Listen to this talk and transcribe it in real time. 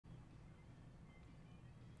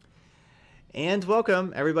And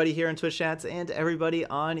welcome everybody here in Twitch chats and everybody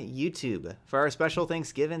on YouTube for our special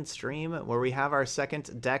Thanksgiving stream where we have our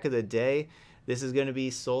second deck of the day. This is going to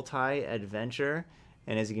be Sultai Adventure,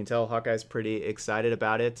 and as you can tell, Hawkeye's pretty excited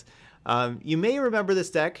about it. You may remember this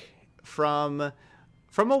deck from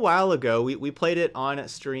a while ago. We played it on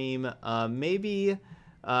stream maybe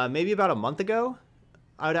about a month ago.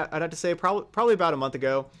 I'd have to say probably about a month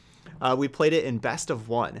ago. We played it in Best of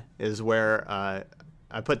One is where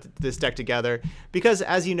I put this deck together because,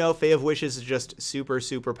 as you know, Fae of Wishes is just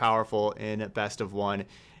super powerful in Best of One,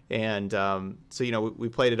 and so you know we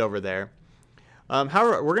played it over there.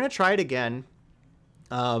 However, we're gonna try it again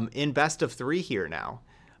in Best of Three here now.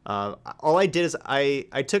 All I did is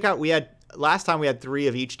I took out. Last time we had 3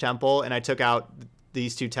 of each temple, and I took out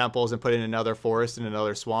these 2 temples and put in another forest and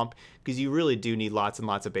another swamp because you really do need lots and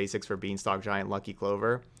lots of basics for Beanstalk Giant, Lucky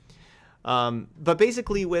Clover. But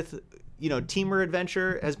basically with Teamer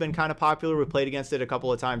Adventure has been kind of popular. We played against it a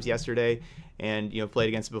couple of times yesterday and, played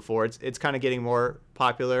against it before. It's kind of getting more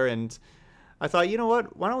popular. And I thought, you know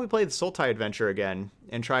what? Why don't we play the Sultai Adventure again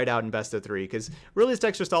and try it out in Best of 3? Because really this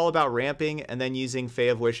deck's just all about ramping and then using Fae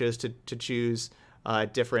of Wishes to choose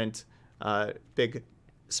different big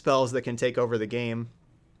spells that can take over the game.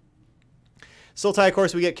 Sultai, of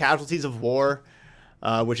course, we get Casualties of War,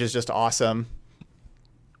 which is just awesome.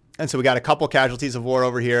 And so we got a couple Casualties of War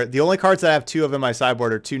over here. The only cards that I have 2 of in my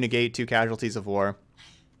sideboard are 2 Negate, 2 Casualties of War.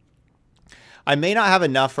 I may not have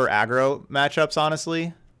enough for aggro matchups,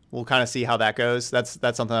 honestly. We'll kind of see how that goes. That's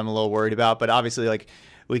something I'm a little worried about. But obviously, like,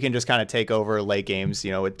 we can just kind of take over late games,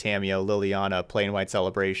 with Tamiyo, Liliana, Plain White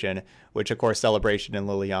Celebration, which, of course, Celebration and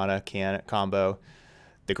Liliana can combo.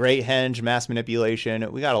 The Great Henge, Mass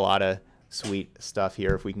Manipulation. We got a lot of sweet stuff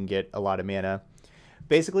here if we can get a lot of mana.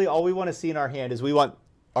 Basically, all we want to see in our hand is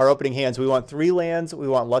our opening hands, we want 3 lands, we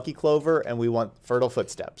want Lucky Clover, and we want Fertile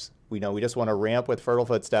Footsteps. We just want to ramp with Fertile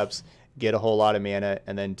Footsteps, get a whole lot of mana,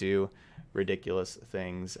 and then do ridiculous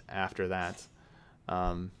things after that.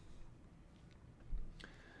 So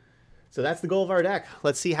that's the goal of our deck.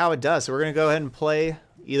 Let's see how it does. So we're going to go ahead and play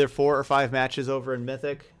either 4 or 5 matches over in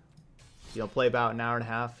Mythic. Play about an hour and a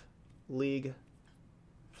half. League,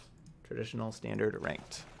 traditional, standard,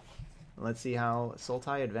 ranked. Let's see how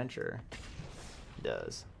Sultai Adventure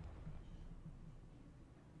does.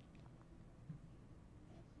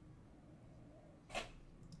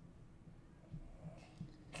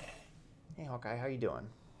 Hey Hawkeye, how you doing?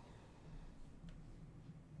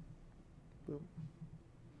 Boop.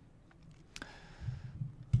 And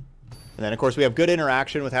then of course we have good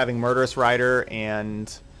interaction with having Murderous Rider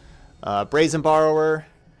and Brazen Borrower.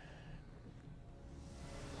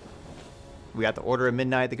 We got the Order of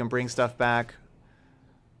Midnight that can bring stuff back.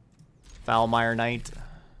 Foulmire Knight.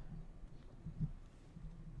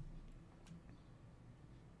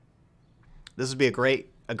 This would be a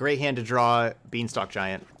great hand to draw Beanstalk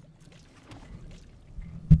Giant.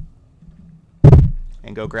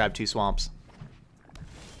 And go grab 2 swamps.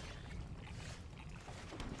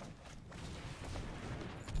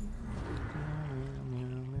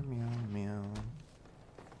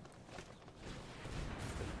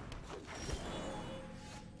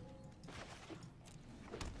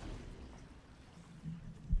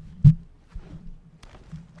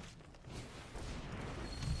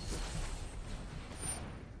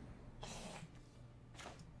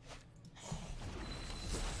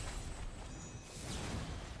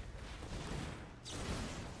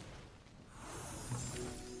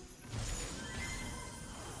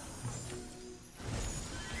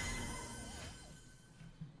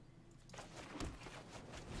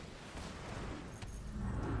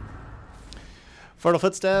 Fertile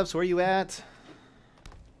Footsteps, where you at?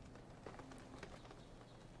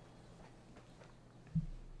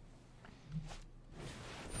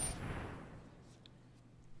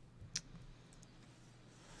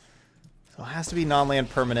 So it has to be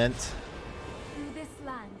non-land permanent. Through this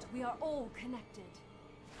land, we are all connected.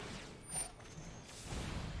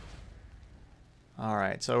 All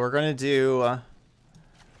right, so we're gonna do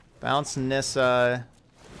bounce Nissa,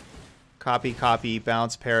 copy,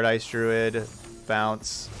 bounce Paradise Druid.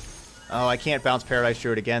 Bounce. Oh, I can't bounce Paradise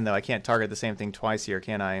Druid again, though. I can't target the same thing twice here,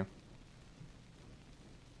 can I?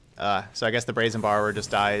 So I guess the Brazen Borrower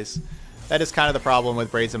just dies. That is kind of the problem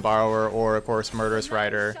with Brazen Borrower or, of course, Murderous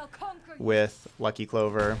Rider with Lucky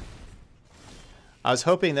Clover. I was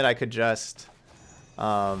hoping that I could just...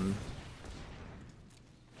 that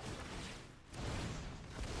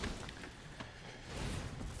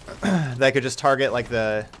I could just target, like,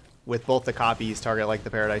 with both the copies, target, like,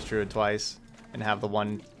 the Paradise Druid twice. And have the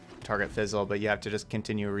one target fizzle, but you have to just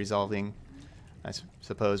continue resolving, I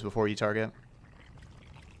suppose, before you target.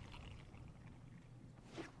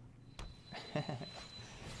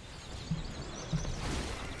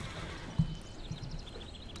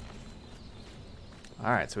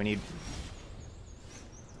 All right, so we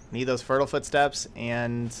need those fertile footsteps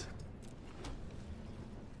and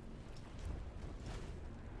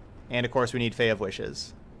of course we need Fae of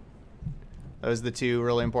Wishes. Those are the two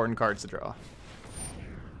really important cards to draw.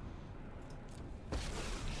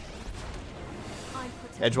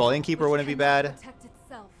 Edgewall Innkeeper wouldn't be bad.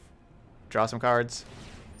 Draw some cards.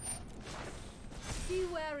 Be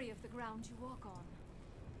wary of the ground you walk on.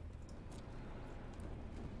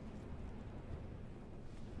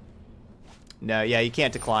 No, yeah, you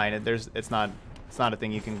can't decline it. It's not a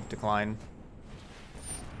thing you can decline.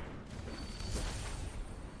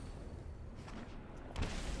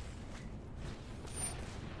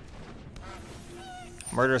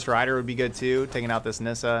 Murderous Rider would be good too, taking out this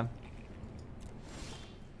Nissa.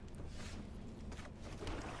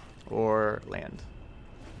 Or land.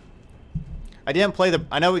 I didn't play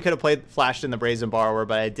I know we could have flashed in the Brazen Borrower,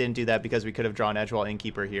 but I didn't do that because we could have drawn Edgewall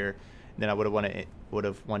Innkeeper here. And then I would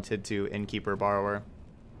have wanted to Innkeeper Borrower.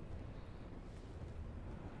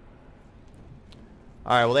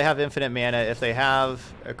 Alright, well they have infinite mana. If they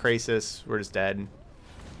have a Krasis, we're just dead.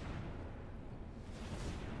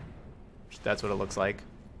 That's what it looks like.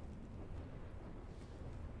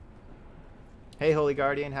 Hey Holy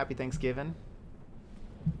Guardian, happy Thanksgiving.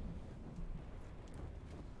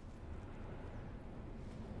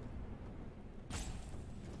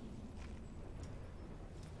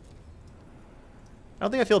 I don't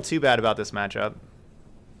think I feel too bad about this matchup.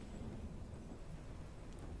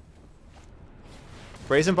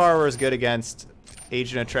 Brazen Borrower is good against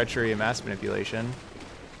Agent of Treachery and Mass Manipulation.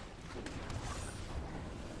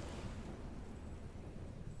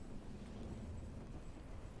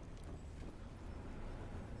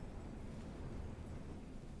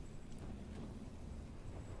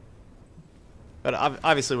 But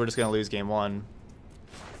obviously we're just going to lose game one.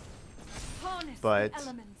 But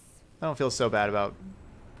I don't feel so bad about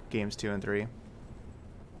games 2 and 3.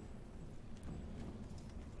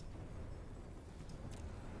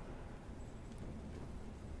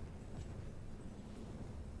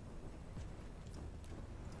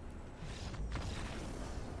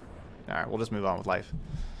 Alright, we'll just move on with life.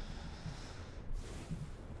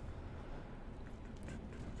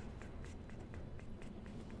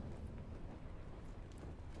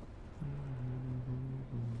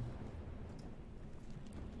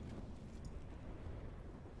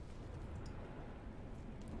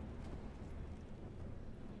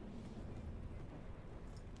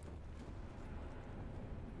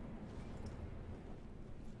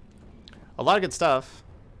 A lot of good stuff.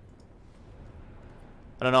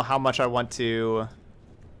 I don't know how much I want to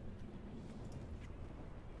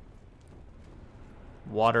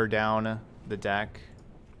water down the deck.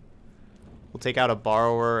 We'll take out a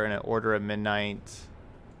Borrower and an Order of Midnight.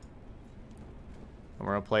 And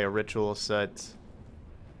we're going to play a Ritual Set.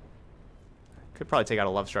 Could probably take out a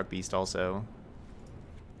Lovestruck Beast also.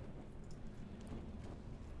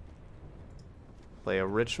 Play a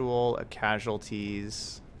Ritual, a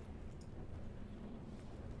Casualties.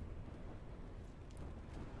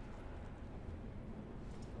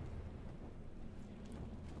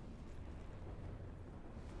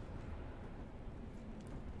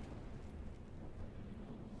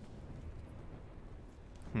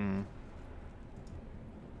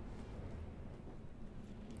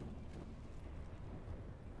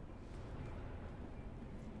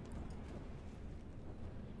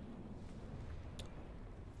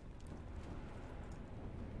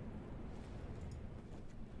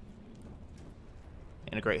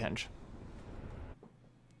 And a great henge.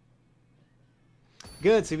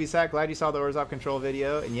 Good, Subisac. Glad you saw the Orzhov control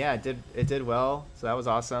video. And yeah, it did well. So that was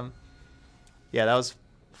awesome. Yeah, that was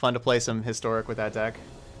fun to play some Historic with that deck.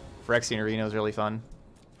 Phyrexian Arena was really fun.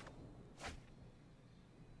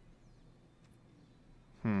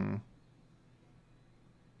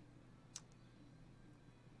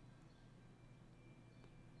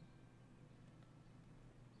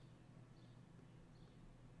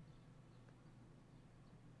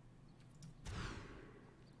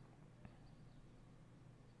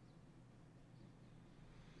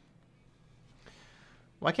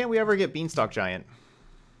 Why can't we ever get Beanstalk Giant?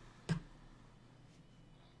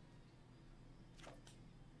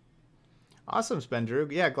 Awesome,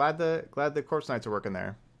 Spendrew. Yeah, glad the Corpse Knights are working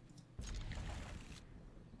there.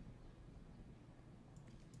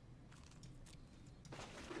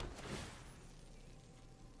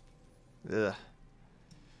 Ugh.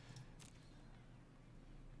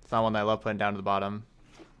 It's not one that I love putting down to the bottom.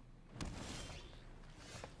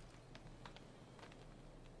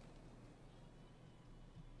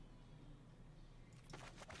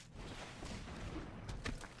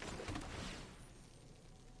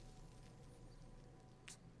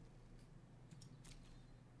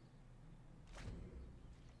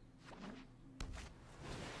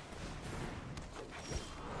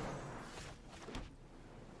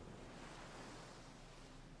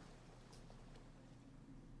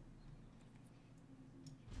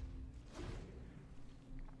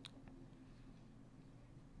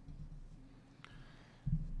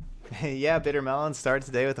 Yeah, Bitter Melon starts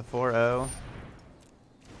today with a 4-0.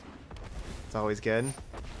 It's always good.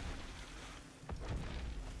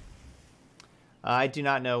 I do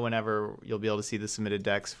not know whenever you'll be able to see the submitted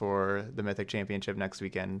decks for the Mythic Championship next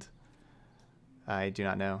weekend. I do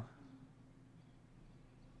not know.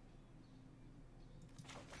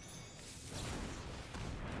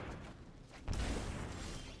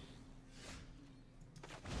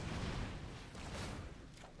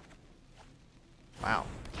 Wow.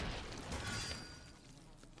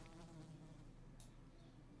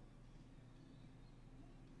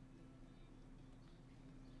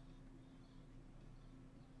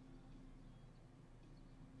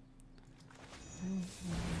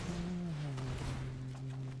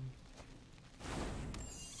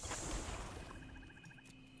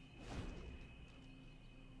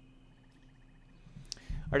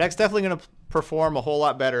 Our deck's definitely going to perform a whole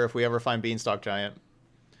lot better if we ever find Beanstalk Giant.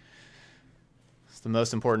 It's the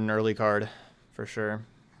most important early card, for sure.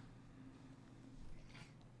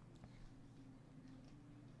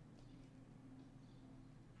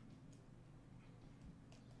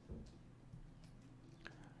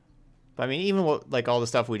 But I mean, even what, like all the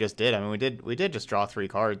stuff we just did. I mean, we did just draw 3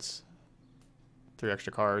 cards, 3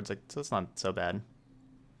 extra cards. Like, so it's not so bad.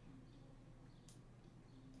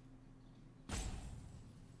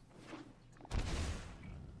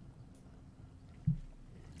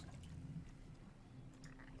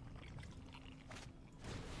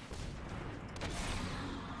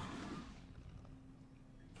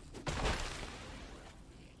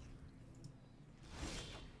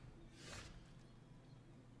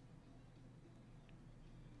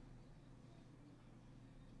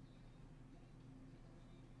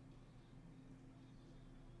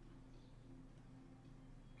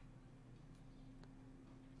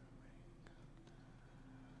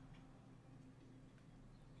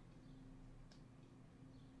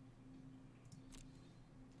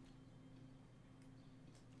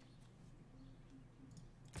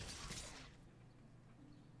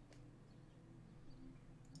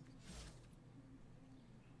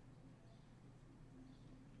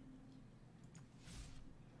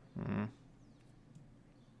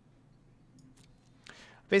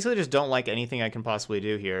 Basically just don't like anything I can possibly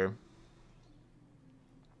do here.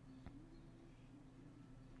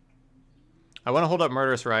 I want to hold up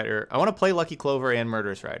Murderous Rider. I want to play Lucky Clover and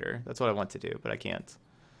Murderous Rider. That's what I want to do, but I can't.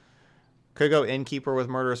 Could go Innkeeper with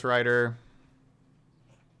Murderous Rider.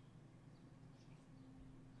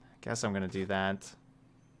 Guess I'm going to do that.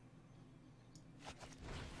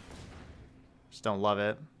 Just don't love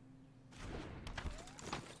it.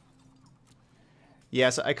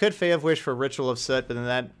 Yes, I could Fae of Wish for Ritual of Soot, but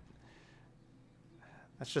then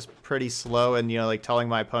that's just pretty slow and, you know, like telling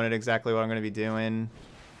my opponent exactly what I'm going to be doing.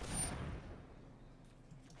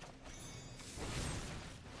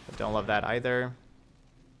 But don't love that either.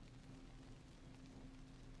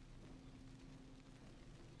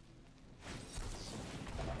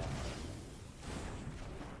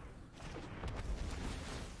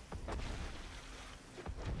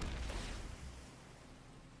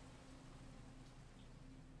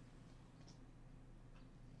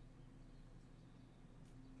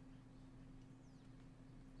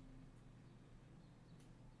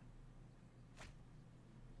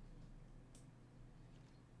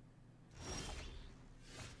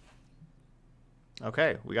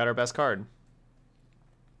 Okay, we got our best card.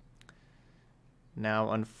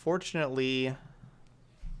 Now, unfortunately,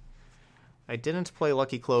 I didn't play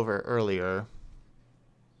Lucky Clover earlier,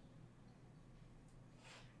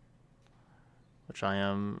 which I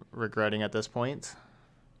am regretting at this point.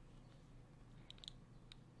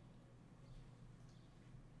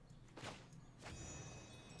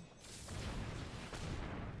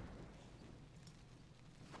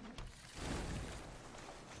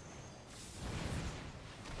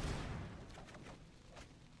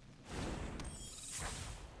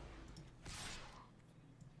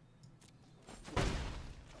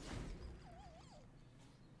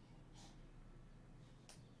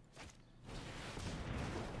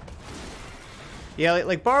 Yeah,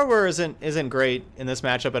 like Borrower isn't great in this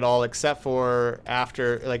matchup at all, except for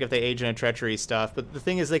after, like, if they Agent and Treachery stuff. But the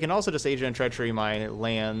thing is, they can also just Agent and Treachery my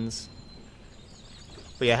lands.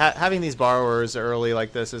 But yeah, having these Borrowers early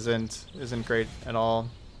like this isn't great at all.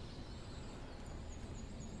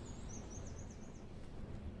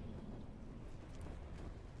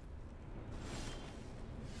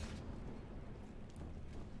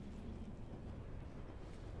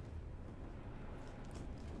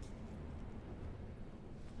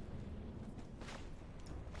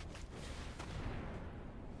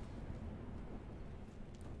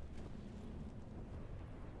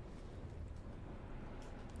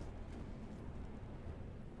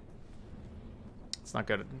 It's not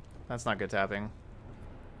good. That's not good tapping.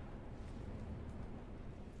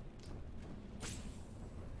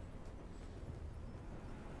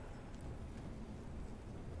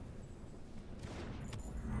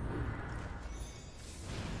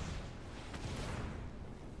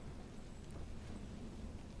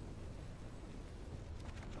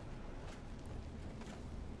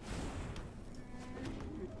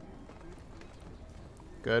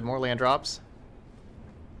 Good, more land drops.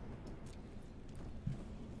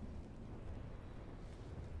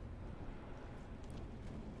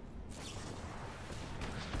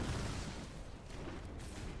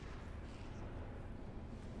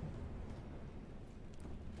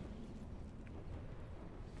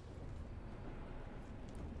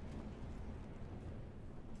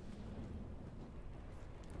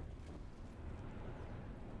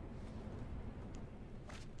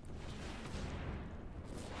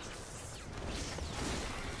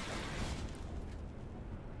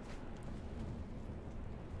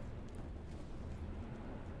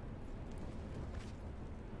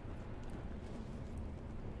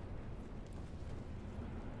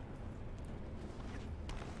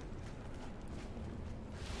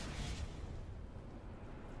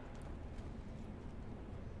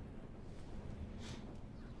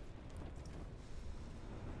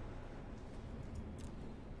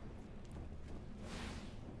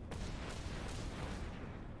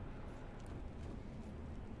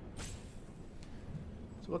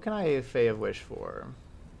 So what can I Fae of Wish for?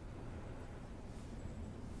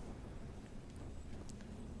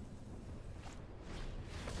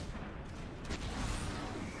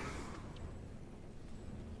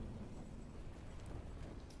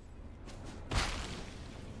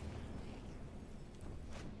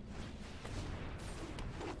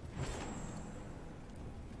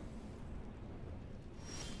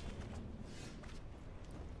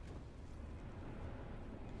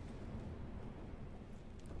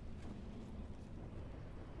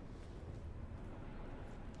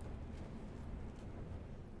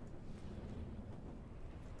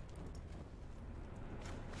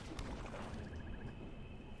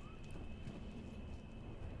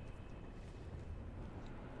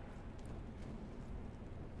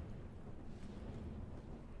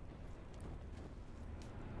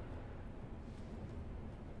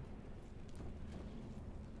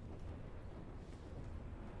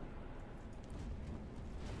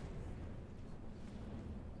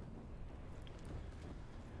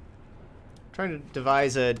 Trying to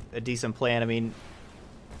devise a decent plan. I mean,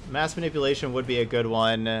 mass manipulation would be a good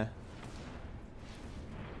one. But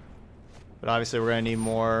obviously we're going to need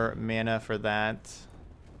more mana for that.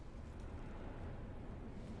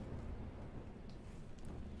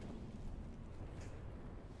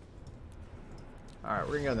 Alright,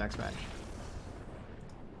 we're going to go to the next match.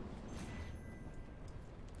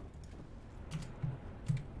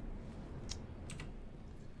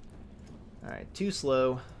 Alright, too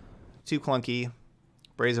slow. Too clunky.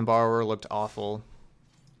 Brazen Borrower looked awful.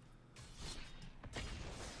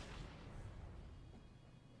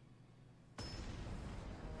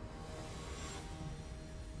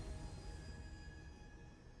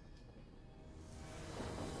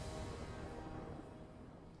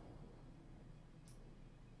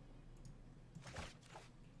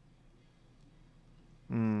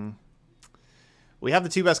 We have the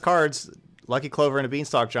two best cards, Lucky Clover and a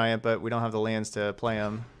Beanstalk Giant, but we don't have the lands to play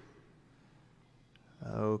them.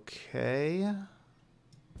 Okay.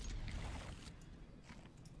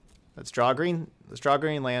 Let's draw green. Let's draw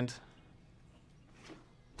green land.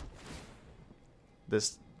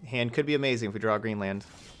 This hand could be amazing if we draw green land.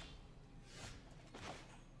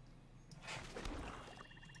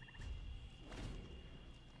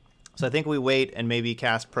 So I think we wait and maybe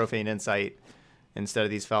cast Profane Insight instead of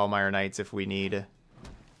these Foulmire Knights if we need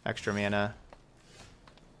extra mana.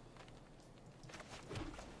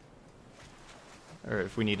 Or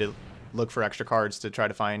if we need to look for extra cards to try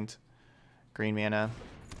to find green mana.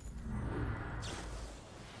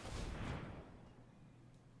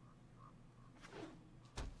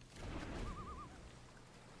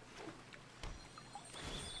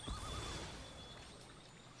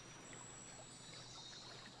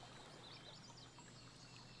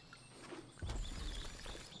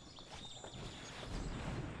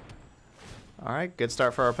 All right, good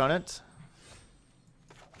start for our opponent.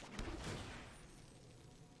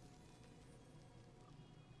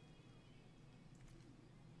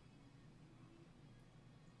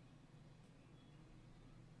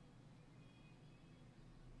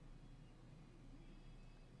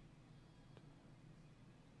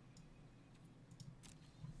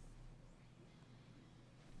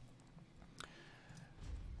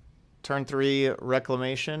 Turn 3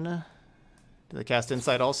 Reclamation. Do they cast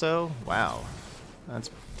Insight also? Wow.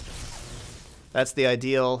 That's the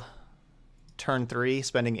ideal turn 3,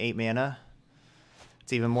 spending 8 mana.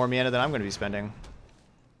 It's even more mana than I'm going to be spending.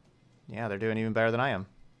 Yeah, they're doing even better than I am.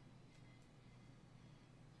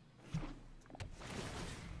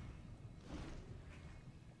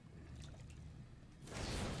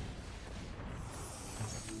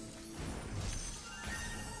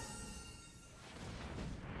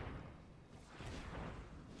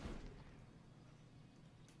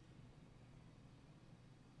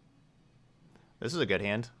 This is a good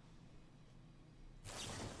hand.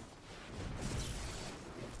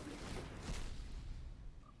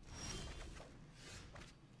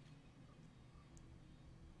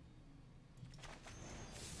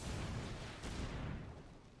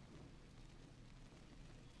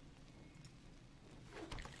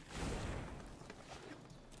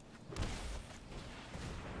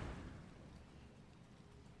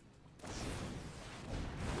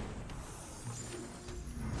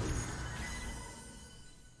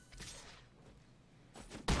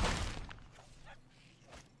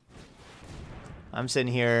 I'm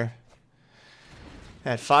sitting here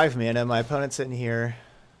at 5 mana. My opponent's sitting here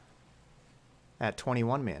at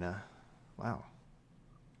 21 mana. Wow.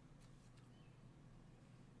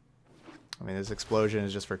 I mean, this explosion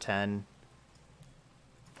is just for 10.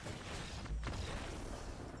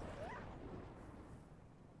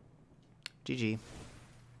 GG.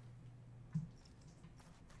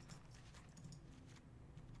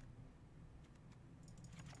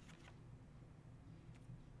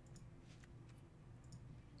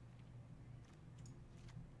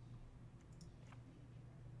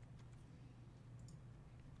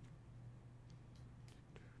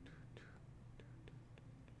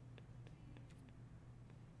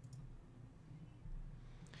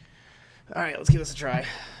 All right, let's give this a try.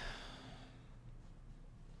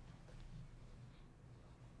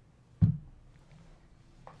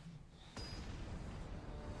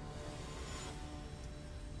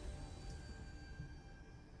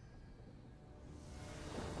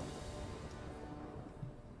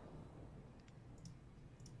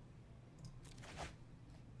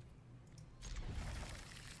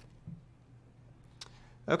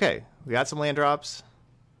 Okay, we got some land drops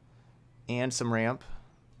and some ramp.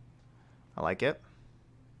 I like it.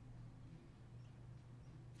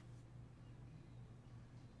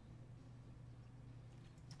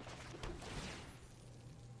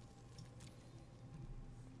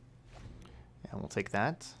 And we'll take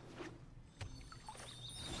that.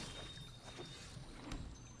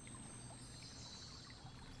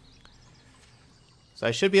 So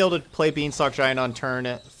I should be able to play Beanstalk Giant on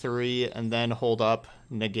turn 3 and then hold up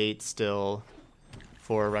negate still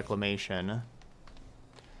for Reclamation.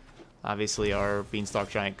 Obviously, our Beanstalk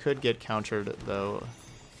Giant could get countered, though.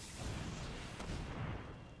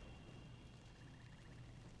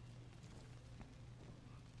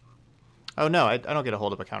 Oh, no, I don't get to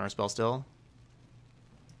hold up a counter spell still.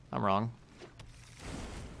 I'm wrong.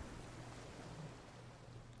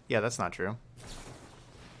 Yeah, that's not true.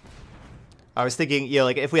 I was thinking, you know,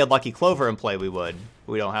 like, if we had Lucky Clover in play, we would.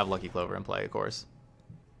 We don't have Lucky Clover in play, of course.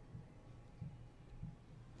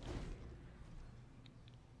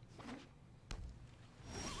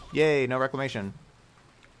 Yay, no Reclamation.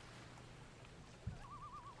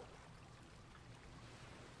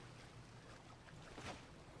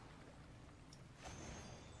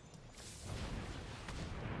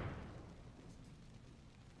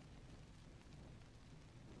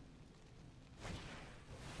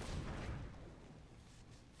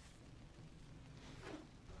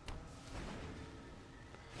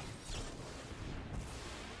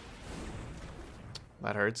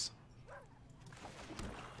 That hurts.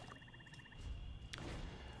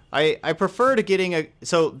 I prefer to getting a...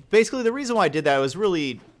 So, basically, the reason why I did that was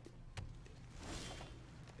really...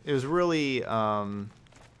 It was really...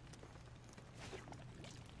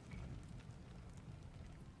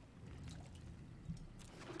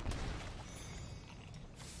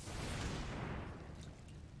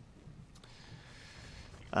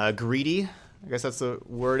 greedy. I guess that's the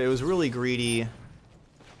word. It was really greedy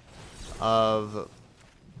of...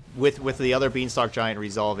 With the other Beanstalk Giant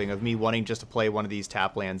resolving, of me wanting just to play one of these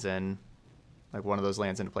tap lands in. Like one of those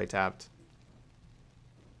lands in to play tapped.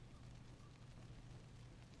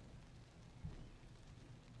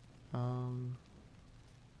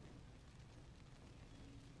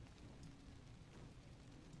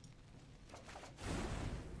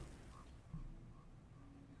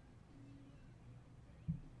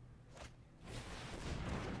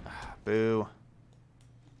 Boo.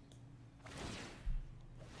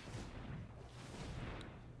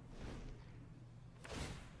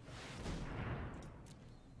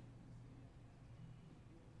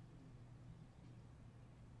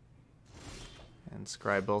 And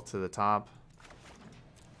scribe both to the top.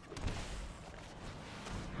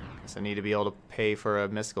 Guess I need to be able to pay for a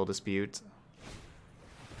mystical dispute.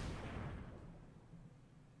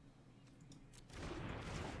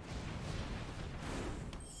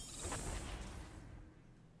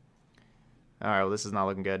 Alright, well this is not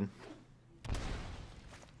looking good.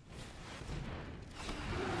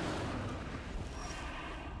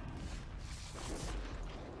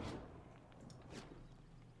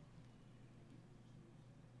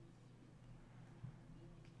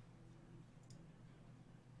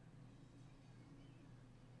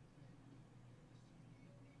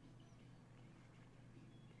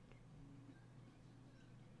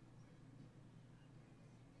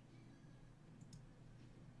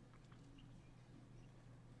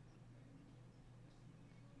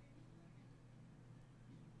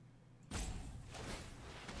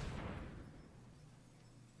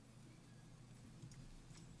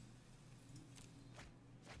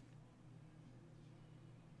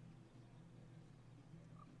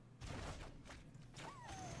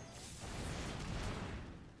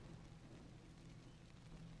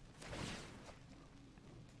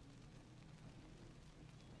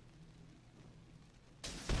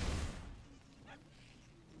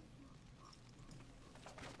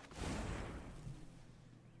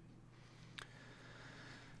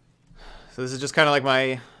 So this is just kind of like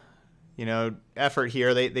my, you know, effort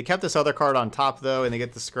here. They kept this other card on top, though, and they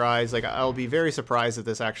get the scries. Like, I'll be very surprised if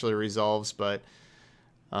this actually resolves, but,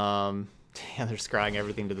 yeah, they're scrying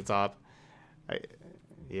everything to the top.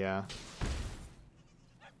 Yeah.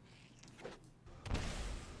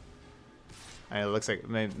 It looks like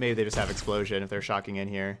maybe they just have Explosion if they're shocking in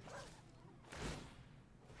here.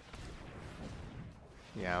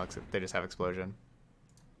 Yeah, it looks like they just have Explosion.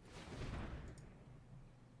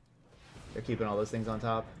 They're keeping all those things on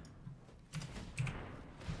top.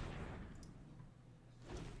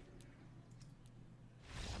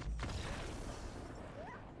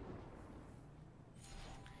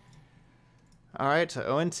 All right,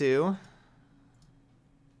 0-2.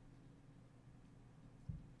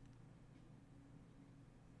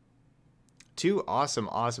 Two awesome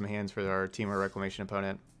hands for our Team of Reclamation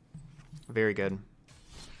opponent. Very good.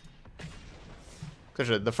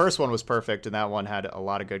 Because the first one was perfect, and that one had a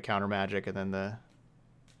lot of good counter magic, and then the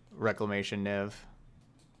Reclamation Niv.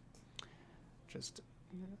 Just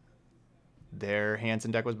their hands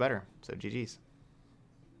and deck was better, so GG's.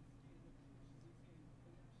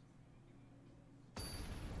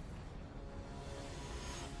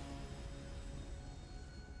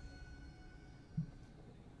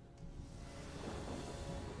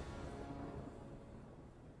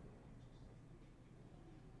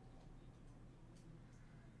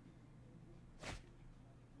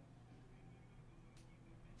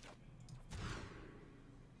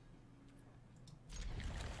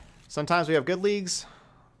 Sometimes we have good leagues,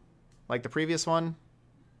 like the previous one.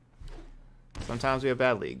 Sometimes we have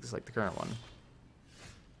bad leagues, like the current one.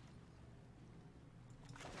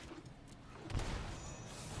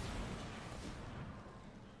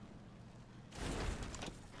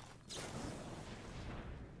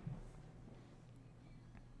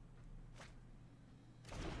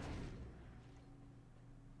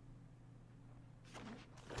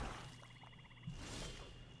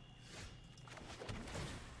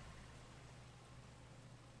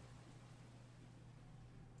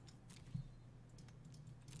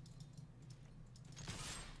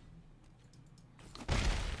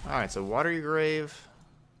 Alright, so Watery Grave,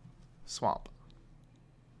 Swamp.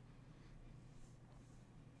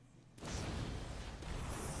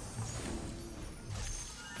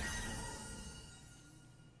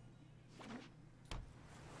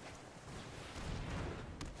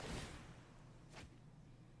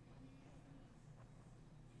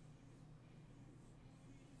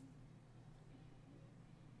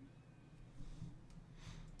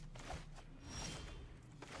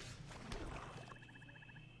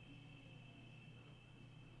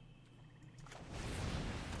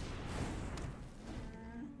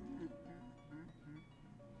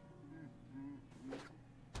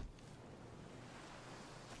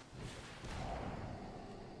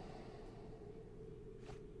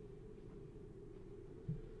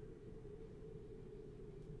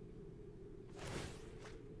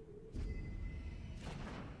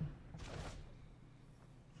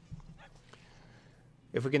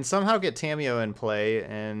 If we can somehow get Tamiyo in play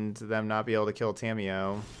and them not be able to kill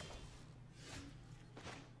Tamiyo.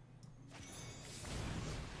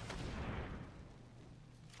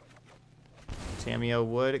 Tamiyo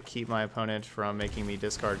would keep my opponent from making me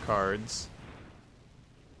discard cards.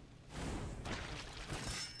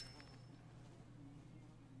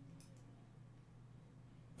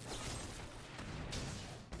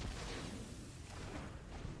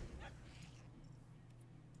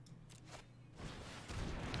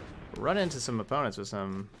 run into some opponents with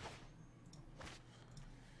some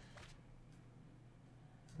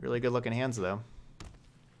really good looking hands though.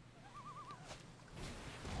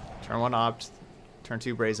 Turn 1 Opt, turn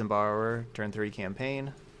 2 Brazen Borrower, turn 3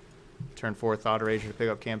 Campaign, turn 4 Thought Eraser to pick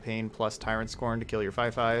up Campaign plus Tyrant Scorn to kill your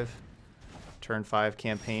 5/5, turn 5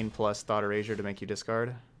 Campaign plus Thought Eraser to make you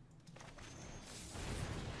discard.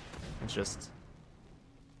 It's just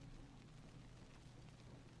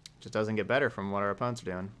doesn't get better from what our opponents are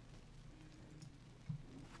doing.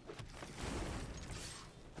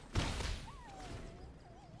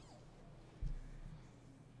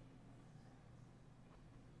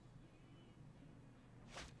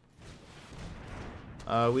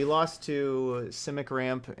 We lost to Simic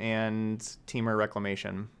Ramp and Teamer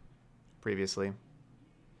Reclamation previously.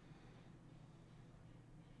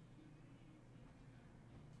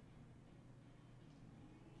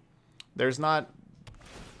 There's not...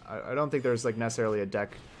 I don't think there's like necessarily a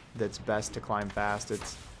deck that's best to climb fast.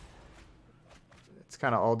 It's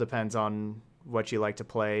kind of all depends on what you like to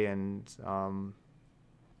play and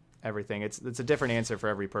everything. It's a different answer for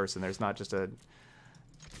every person. There's not just a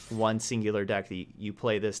one singular deck that you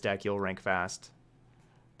play this deck, you'll rank fast.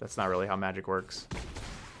 That's not really how Magic works.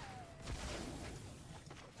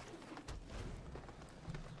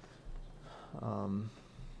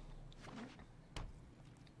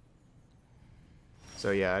 So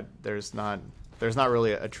yeah, there's not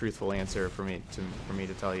really a truthful answer for me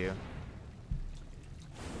to tell you.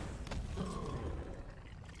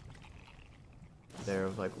 There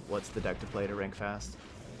of like what's the deck to play to rank fast.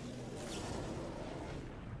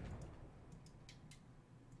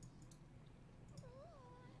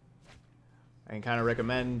 I can kind of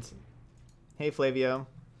recommend, hey Flavio,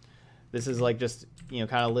 this is like just, you know,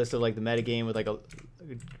 kind of list of like the metagame with like a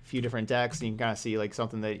few different decks, and you can kind of see like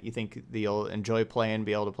something that you think that you'll enjoy playing,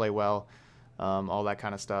 be able to play well, all that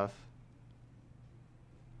kind of stuff.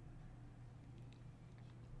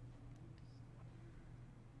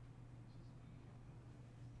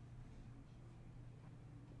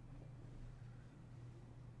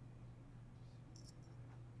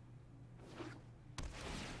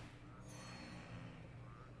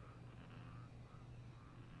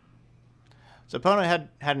 So opponent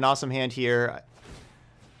had an awesome hand here.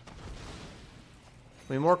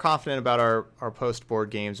 We're more confident about our post-board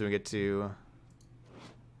games when we get to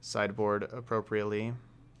sideboard appropriately.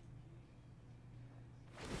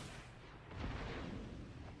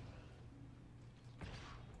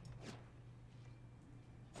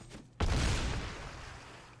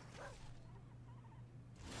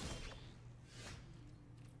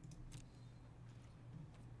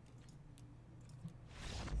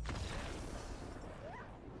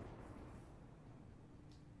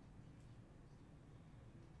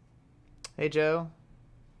 Hey Joe,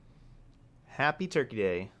 happy Turkey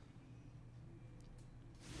Day.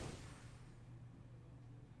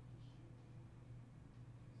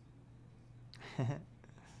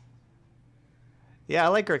 Yeah, I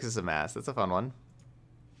like Grixis of Mass. That's a fun one.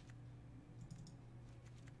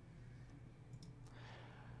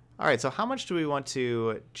 All right, so how much do we want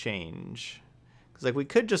to change? Because like we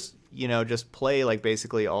could just, you know, just play like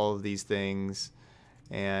basically all of these things.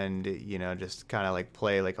 And, you know, just kind of like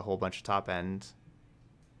play like a whole bunch of top end.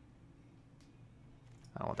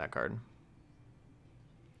 I don't want that card.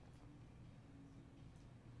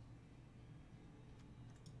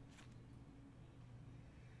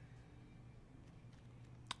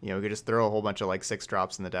 You know, we could just throw a whole bunch of like 6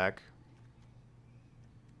 drops in the deck.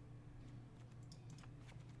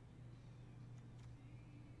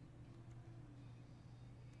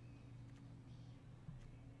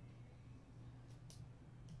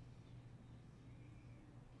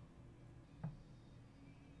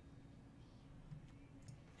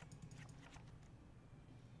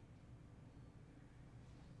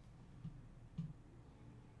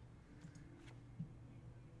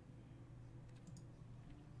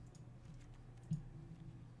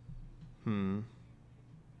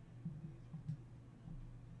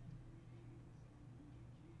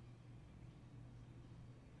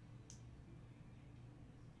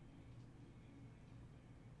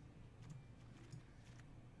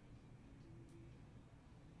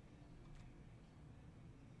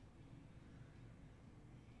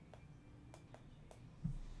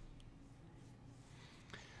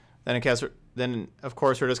 Then of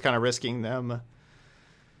course we're just kind of risking them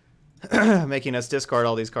making us discard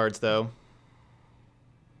all these cards though.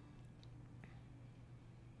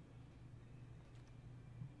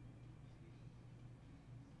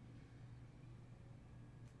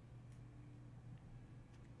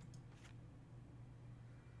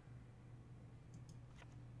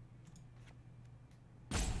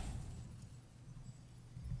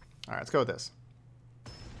 All right, let's go with this.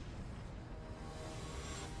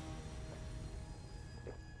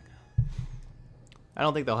 I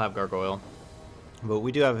don't think they'll have Gargoyle, but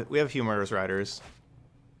we have a few Murderous Riders.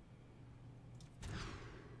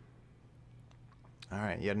 All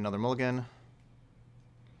right, yet another mulligan.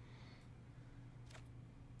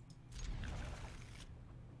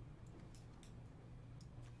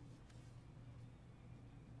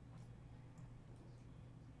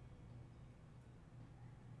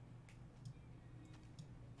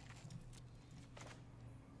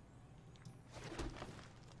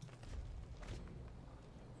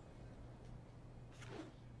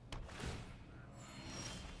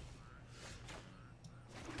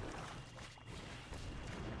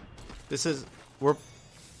 This is we're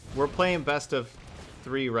playing best of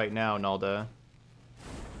 3 right now, Nalda.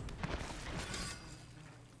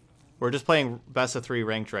 We're just playing best of 3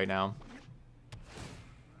 ranked right now.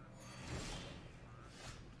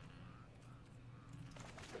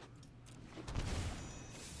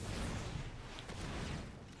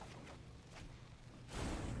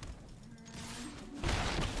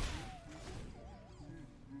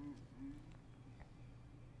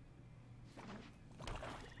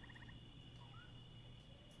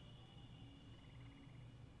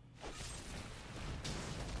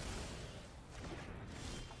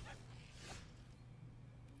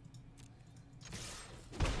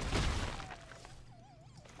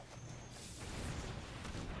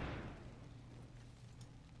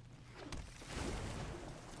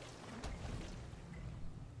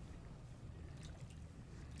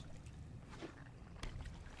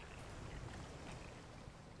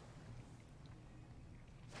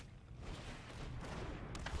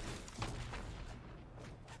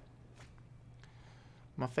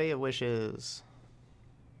 My Faya wishes.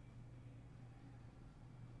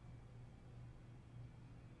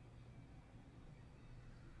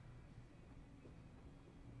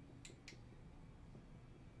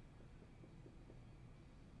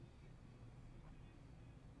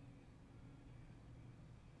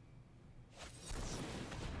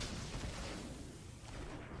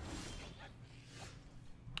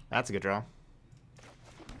 That's a good draw.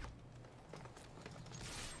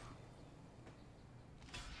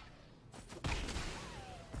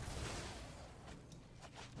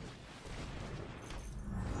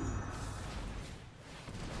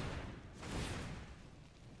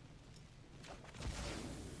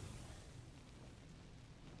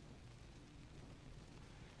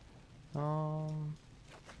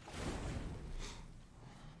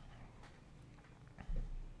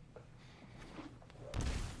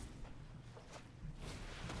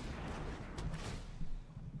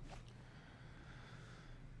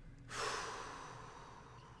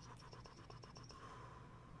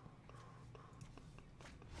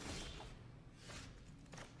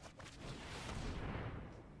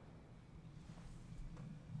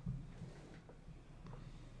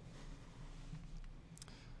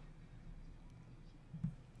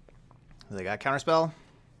 They got counterspell.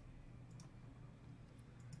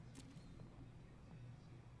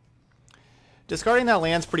 Discarding that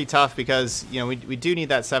land's pretty tough because, you know, we do need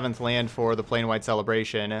that 7th land for the plain white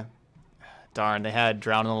celebration. Darn, they had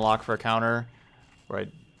Drown in the Lock for a counter, where I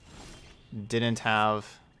didn't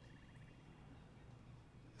have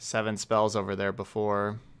 7 spells over there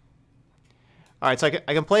before. Alright, so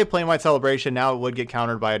I can play plain white celebration. Now it would get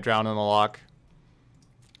countered by a Drown in the Lock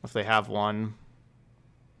if they have one.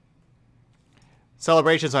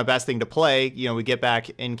 Celebration's my best thing to play. You know, we get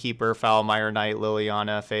back Innkeeper, Foulmire Knight,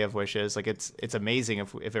 Liliana, Fae of Wishes. Like, it's amazing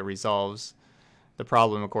if it resolves. The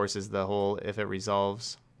problem, of course, is the whole if it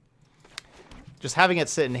resolves. Just having it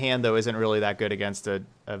sit in hand, though, isn't really that good against a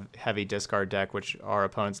heavy discard deck, which our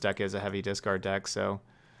opponent's deck is a heavy discard deck, so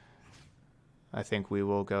I think we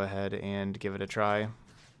will go ahead and give it a try.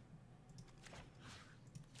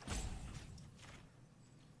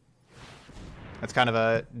 That's kind of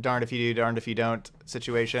a darned if you do, darned if you don't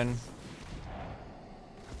situation.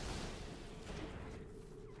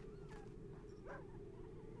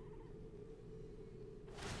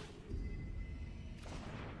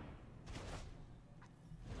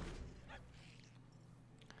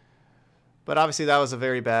 But obviously that was a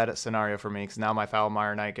very bad scenario for me, because now my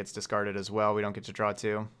Foulmire Knight gets discarded as well. We don't get to draw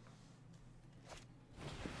 2.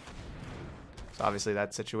 So obviously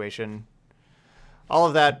that situation, all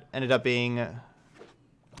of that ended up being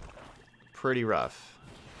pretty rough.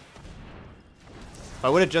 If I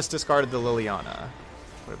would have just discarded the Liliana,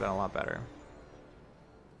 it would have been a lot better.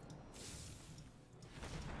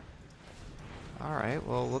 Alright,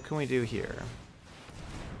 well, what can we do here?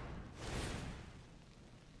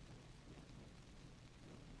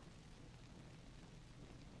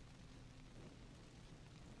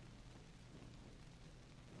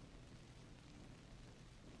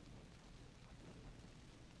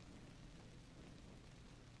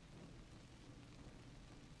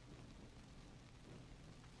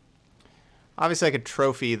 Obviously, I could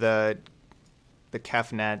trophy the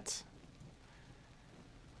Kefnet.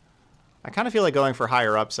 I kind of feel like going for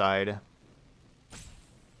higher upside.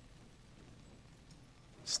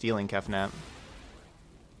 Stealing Kefnet.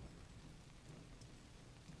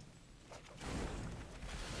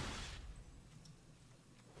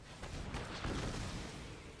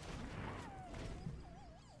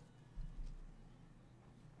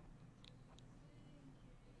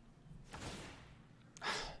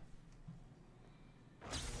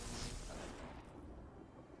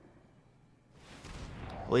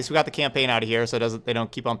 At least we got the campaign out of here, so they don't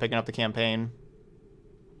keep on picking up the campaign.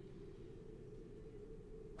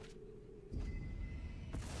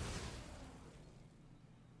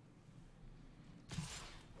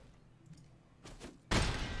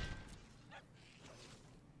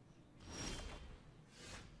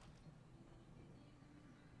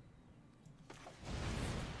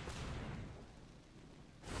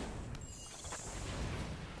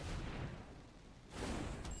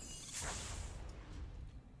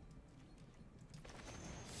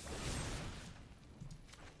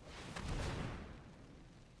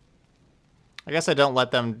 I guess I don't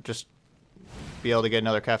let them just be able to get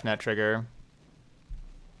another Kefnet trigger.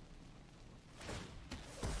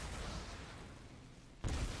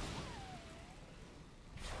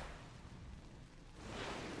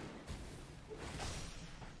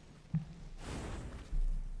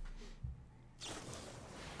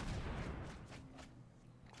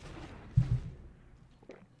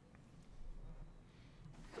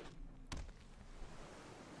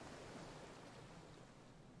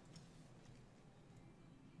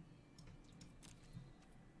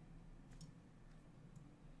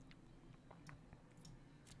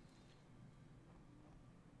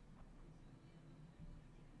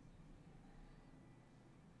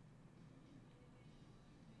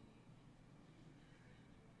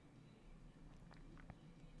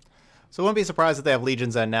 So I wouldn't be surprised if they have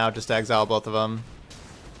Legions End now, just to exile both of them.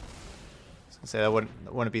 I was gonna say that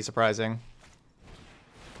wouldn't be surprising.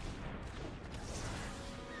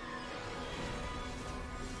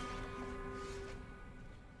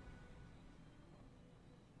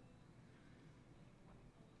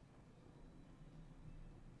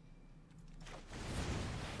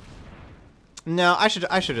 No, I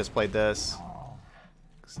should just played this.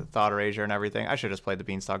 It's the Thought Erasure and everything. I should just played the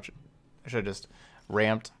Beanstalk. I should have just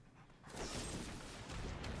ramped.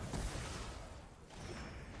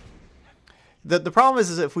 The problem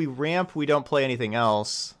is if we ramp, we don't play anything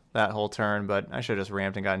else that whole turn, but I should have just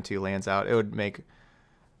ramped and gotten 2 lands out. It would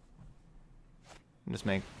just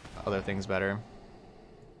make other things better.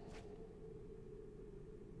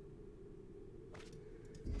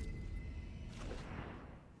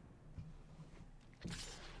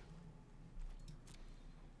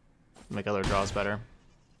 Make other draws better.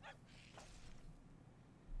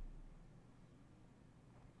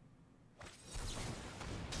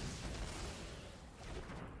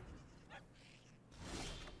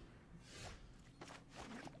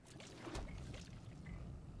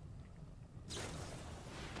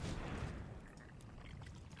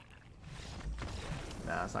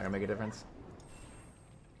 Nah, it's not gonna make a difference.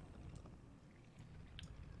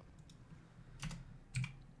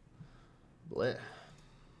 Bleh.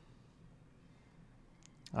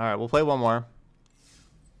 Alright, we'll play one more.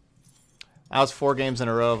 That was 4 games in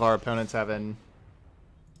a row of our opponents having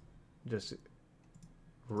just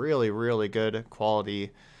really, really good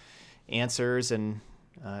quality answers and,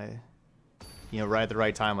 you know, right at the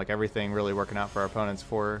right time. Like, everything really working out for our opponents.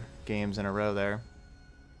 4 games in a row there.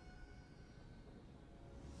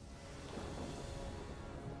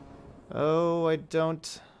 Oh, I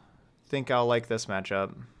don't think I'll like this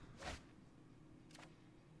matchup.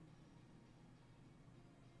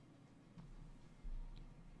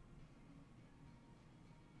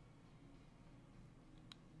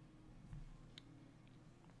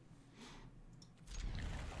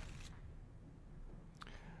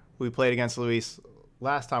 We played against Luis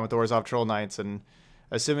last time with the Orzhov Troll Knights, and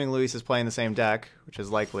assuming Luis is playing the same deck, which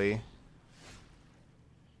is likely,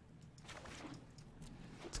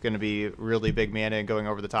 it's going to be really big mana and going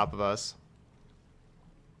over the top of us.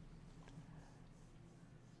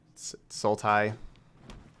 It's Sultai.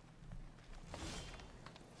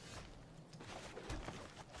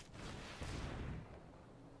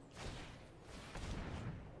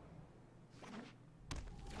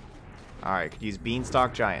 Alright, could use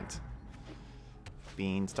Beanstalk Giant.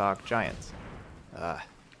 Beanstalk Giant.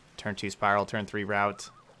 Turn 2 Spiral, turn 3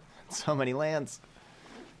 Route. So many lands.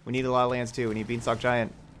 We need a lot of lands too. We need Beanstalk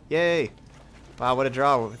Giant. Yay! Wow, what a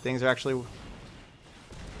draw. Things are actually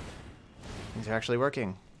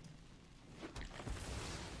working.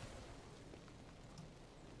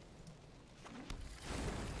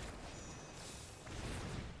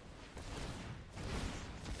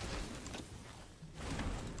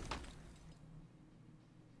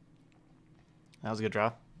 was a good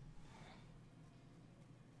draw.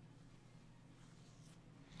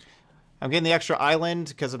 I'm getting the extra island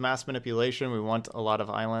because of mass manipulation. We want a lot of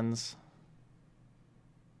islands.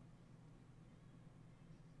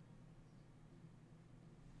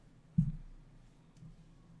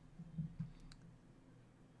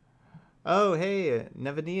 Oh, hey,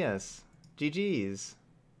 Nevanius. GG's.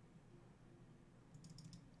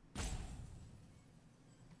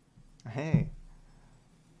 Hey.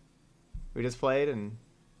 We just played and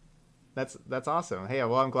that's awesome. Hey,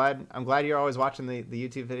 well, I'm glad you're always watching the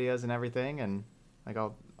YouTube videos and everything, and like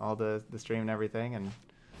all the stream and everything, and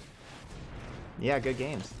yeah, good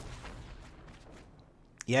games.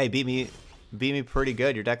 Yeah, you beat me pretty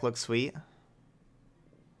good. Your deck looks sweet.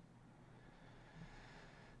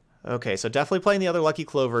 Okay, so definitely playing the other Lucky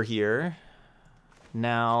Clover here.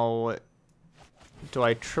 Now, do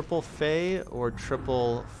I triple Fae or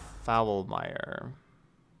triple Foulmire?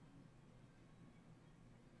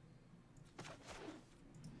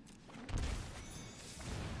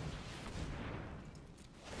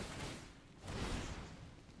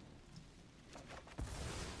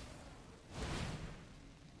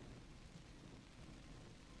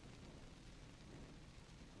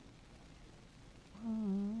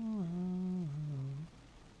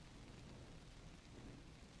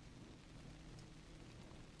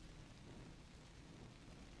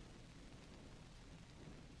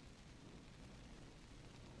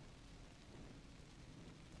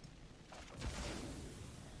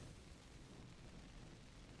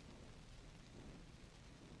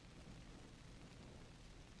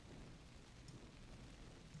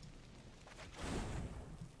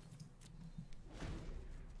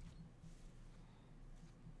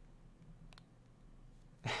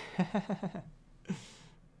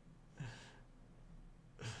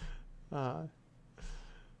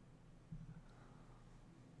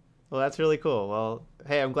 Well, that's really cool. Well,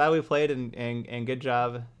 hey, I'm glad we played, and good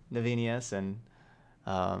job, Navinius, and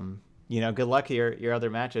you know, good luck to your other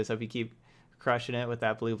matches. Hope you keep crushing it with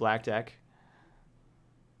that blue-black deck.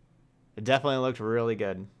 It definitely looked really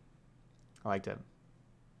good. I liked it.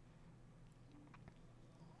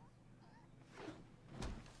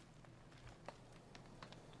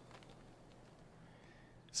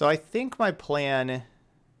 So I think my plan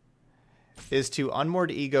is to unmoored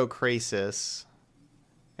Ego Krasis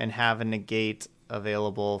and have a negate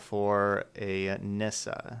available for a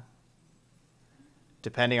Nissa.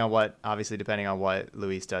 Depending on what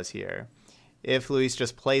Luis does here. If Luis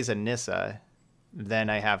just plays a Nissa, then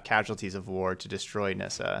I have Casualties of War to destroy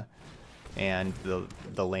Nissa. And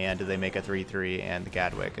the land, they make a 3/3 and the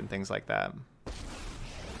Gadwick and things like that.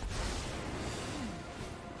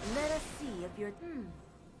 Let us see if you're...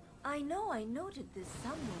 I know I noted this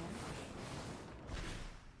somewhere.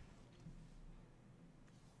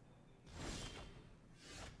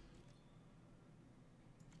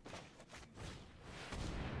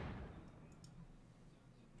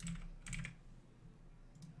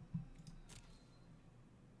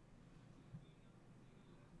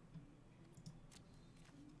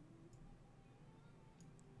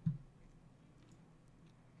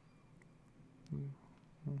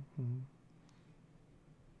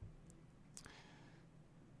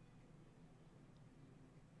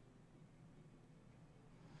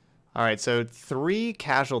 All right, so 3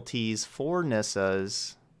 casualties, 4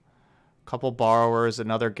 Nissas, a couple borrowers,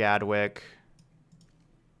 another Gadwick.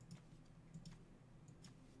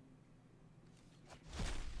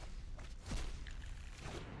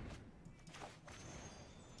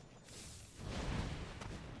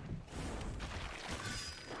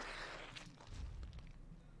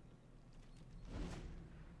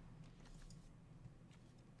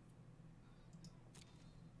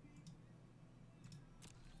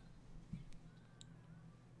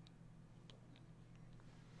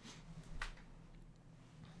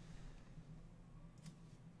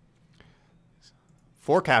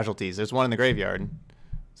 Four casualties. There's one in the graveyard.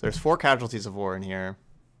 So there's 4 casualties of war in here.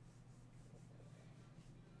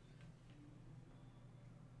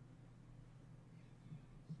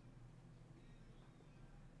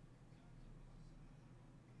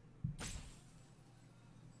 I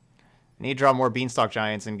need to draw more Beanstalk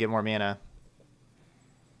Giants and get more mana.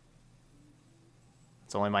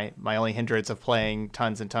 It's only my only hindrance of playing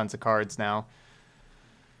tons and tons of cards now.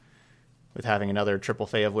 With having another triple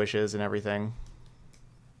Fae of Wishes and everything.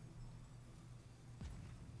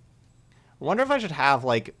 I wonder if I should have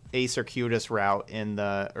like a circuitous route in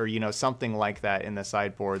the, or you know, something like that in the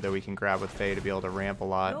sideboard that we can grab with Fae to be able to ramp a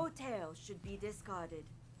lot. No tail should be discarded.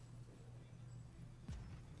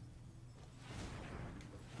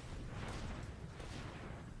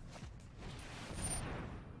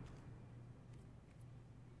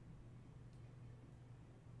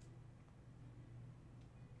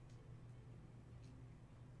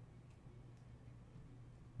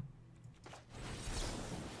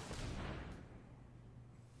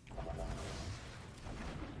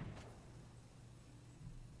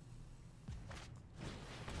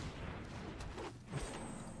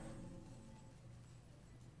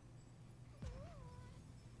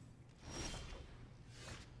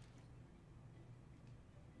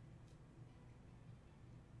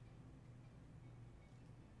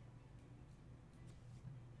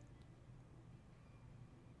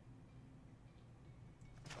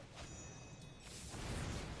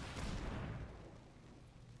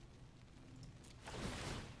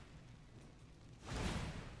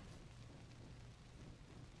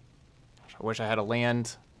 I wish I had a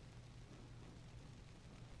land.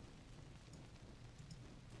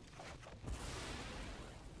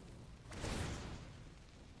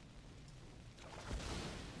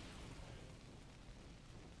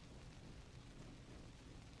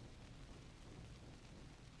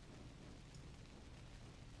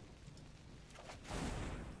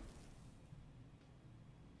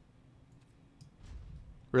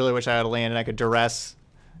 Really wish I had a land and I could duress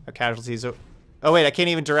a casualties. Oh wait, I can't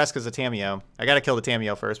even duress because of Tameo. I gotta kill the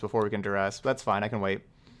Tameo first before we can duress. But that's fine, I can wait.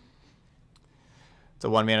 It's a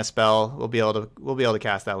 1 mana spell. We'll be able to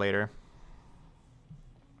cast that later.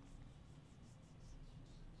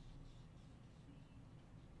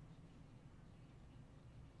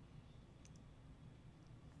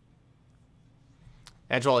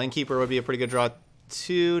 Edgewall Innkeeper would be a pretty good draw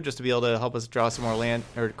too, just to be able to help us draw some more land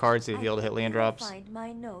or cards to be able to hit land drops. Find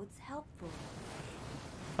my notes helpful.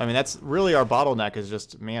 I mean, that's really our bottleneck is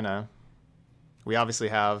just mana. We obviously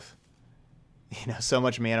have, so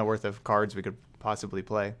much mana worth of cards we could possibly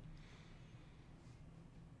play.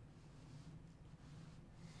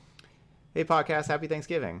 Hey podcast, happy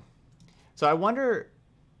Thanksgiving. So I wonder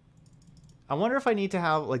if I need to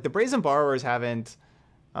have, like, the Brazen Borrowers haven't.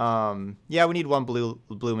 Yeah, we need 1 blue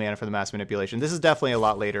mana for the Mass Manipulation. This is definitely a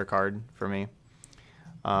lot later card for me.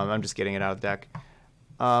 I'm just getting it out of the deck.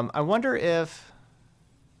 I wonder if.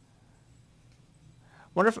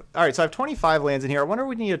 All right, so I have 25 lands in here. I wonder if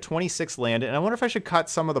we need a 26th land, and I wonder if I should cut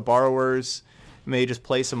some of the Borrowers, maybe just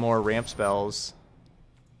play some more ramp spells.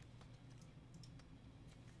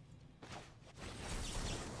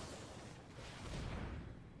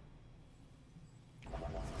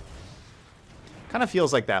 Kind of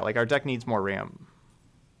feels like that. Like our deck needs more ramp.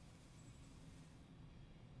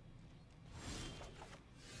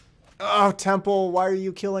 Oh, Temple, why are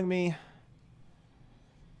you killing me?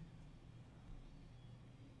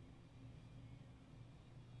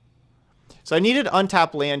 So I needed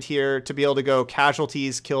untap land here to be able to go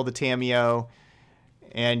casualties, kill the Tameo,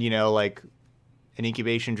 and, like an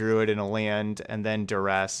Incubation Druid in a land, and then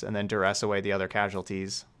duress away the other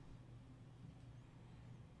casualties.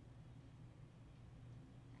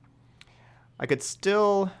 I could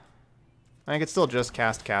still just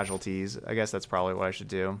cast casualties. I guess that's probably what I should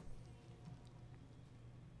do.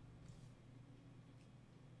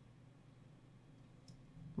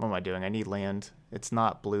 What am I doing? I need land. It's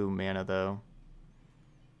not blue mana though.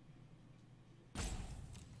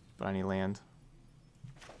 But I need land.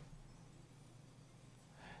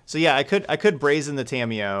 So yeah, I could brazen the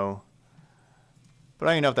Tameo. But I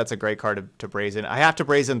don't even know if that's a great card to brazen. I have to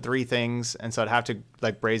brazen 3 things, and so I'd have to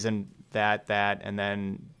like brazen that, and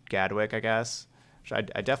then Gadwick, I guess. Which I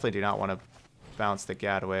definitely do not want to bounce the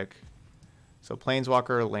Gadwick. So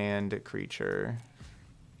Planeswalker, land, creature.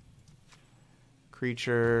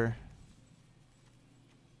 Creature.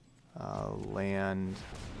 Land.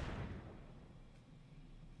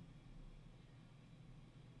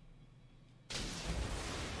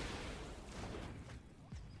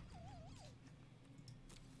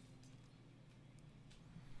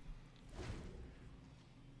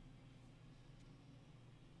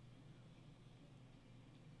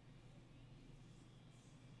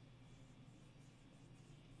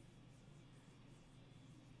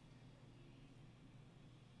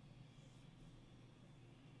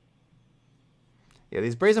 Yeah,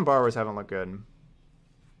 these Brazen Borrowers haven't looked good.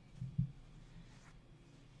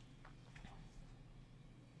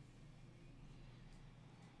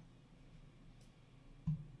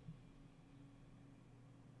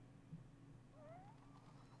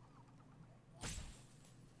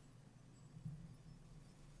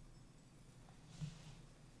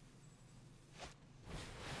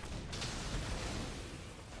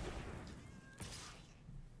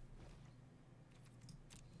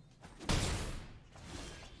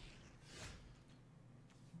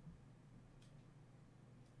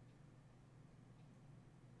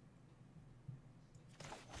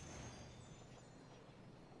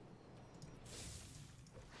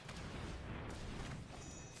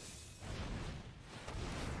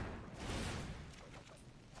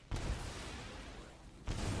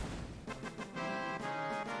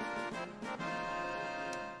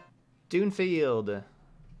 Dunefield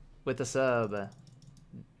with the sub.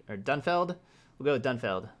 Or Dunfeld? We'll go with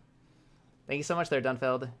Dunfeld. Thank you so much there,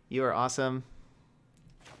 Dunfeld. You are awesome.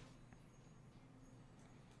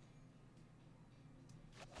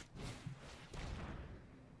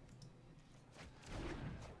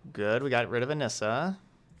 Good, we got rid of Anissa.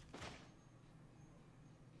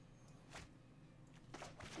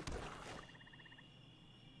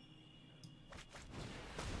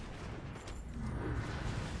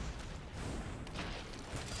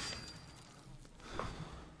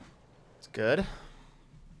 good.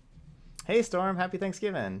 Hey, Storm. Happy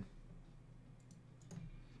Thanksgiving.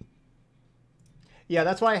 Yeah,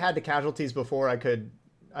 that's why I had the casualties before I could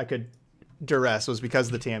duress, was because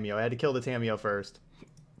of the Tameo. I had to kill the Tameo first.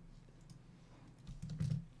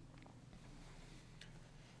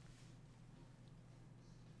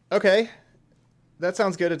 Okay. That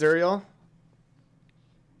sounds good, Aduriel.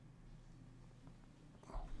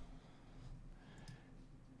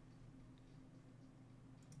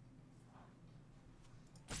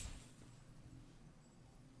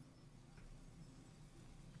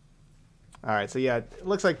 Alright, so yeah, it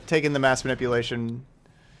looks like taking the mass manipulation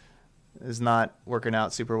is not working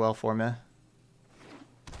out super well for me.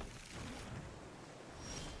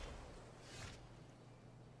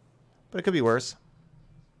 But it could be worse.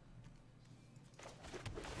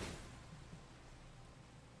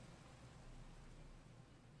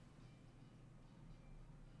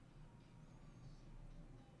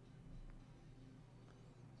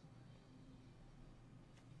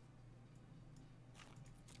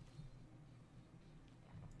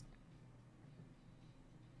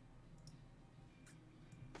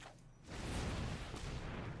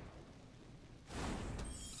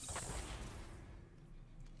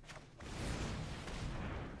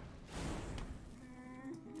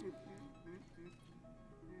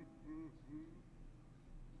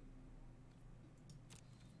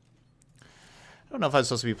 I don't know if I'm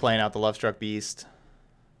supposed to be playing out the Lovestruck Beast.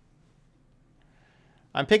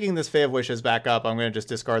 I'm picking this Fae of Wishes back up. I'm going to just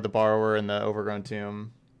discard the Borrower and the Overgrown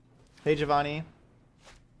Tomb. Hey, Giovanni.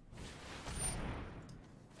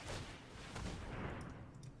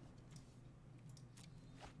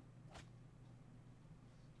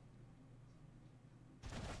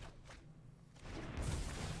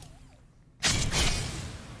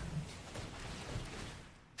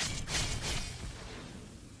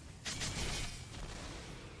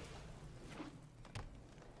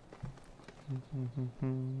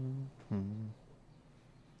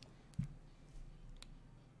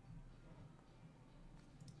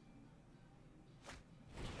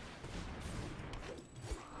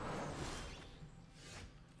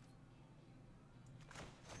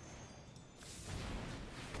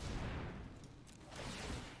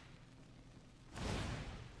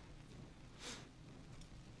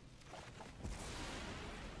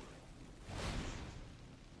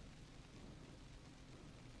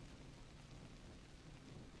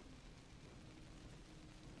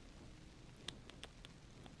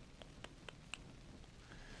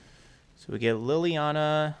 So we get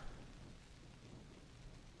Liliana.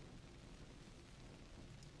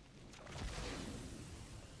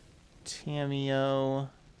 Tameo.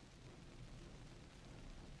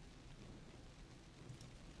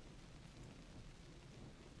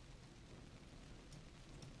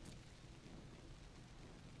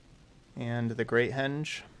 And the Great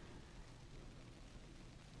Henge.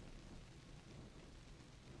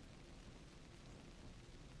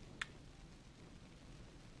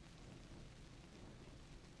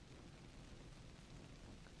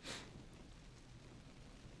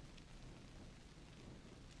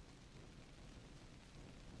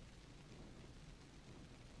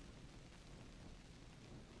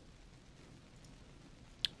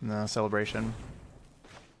 No celebration.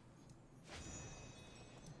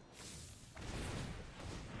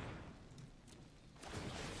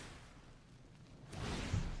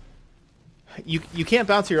 You can't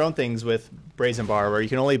bounce your own things with Brazen Borrower. You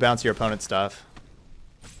can only bounce your opponent's stuff.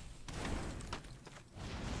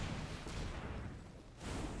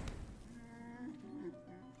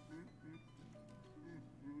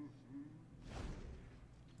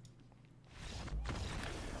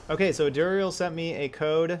 Okay, so Duriel sent me a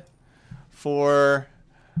code for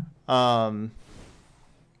Duriel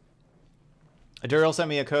sent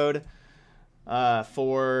me a code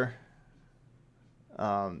for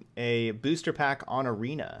a booster pack on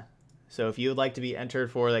Arena. So if you would like to be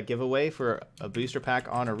entered for that giveaway for a booster pack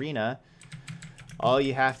on Arena, all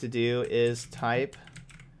you have to do is type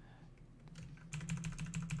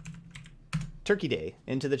Turkey Day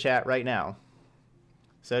into the chat right now.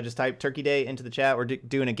 So just type Turkey Day into the chat. We're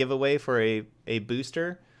doing a giveaway for a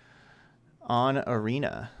booster on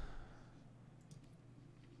Arena.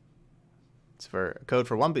 It's for a code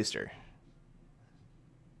for one booster.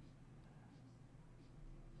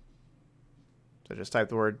 So just type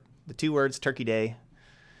the two words, Turkey Day.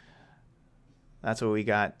 That's what we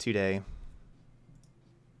got today.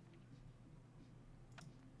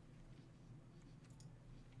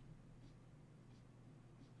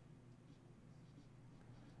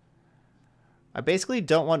 I basically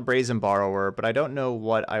don't want Brazen Borrower, but I don't know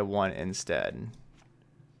what I want instead.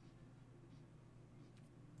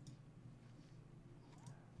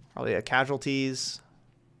 Probably a casualties.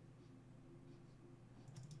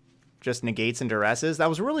 Just negates and duresses. That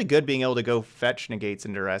was really good being able to go fetch negates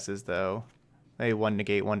and duresses, though. Maybe one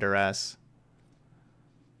negate, one duress.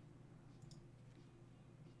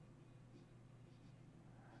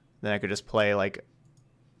 Then I could just play like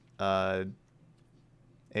the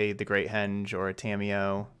Great Henge or a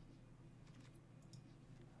Tameo.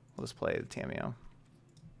 We'll just play the Tameo.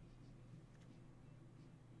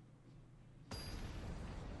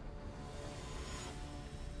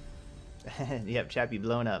 Yep, Chappie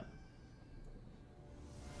blown up.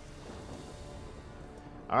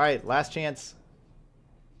 All right, last chance.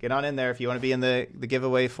 Get on in there if you want to be in the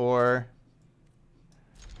giveaway for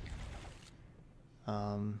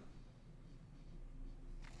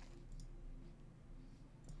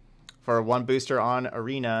one booster on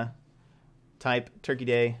Arena. Type Turkey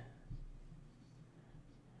Day.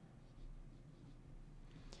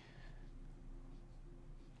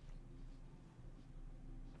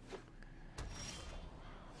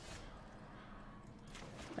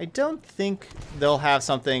 I don't think they'll have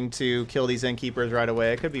something to kill these innkeepers right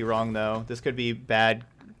away. I could be wrong, though. This could be bad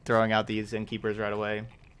throwing out these innkeepers right away.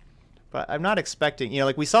 But I'm not expecting,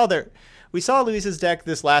 like we saw Luis's deck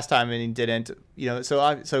this last time and he didn't, so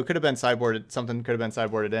it could have been sideboarded, something could have been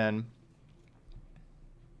sideboarded in.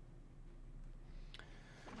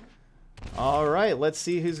 All right, let's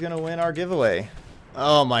see who's going to win our giveaway.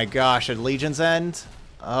 Oh my gosh, at Legion's End?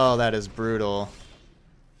 Oh, that is brutal.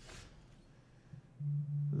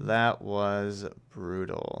 That was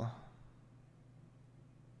brutal.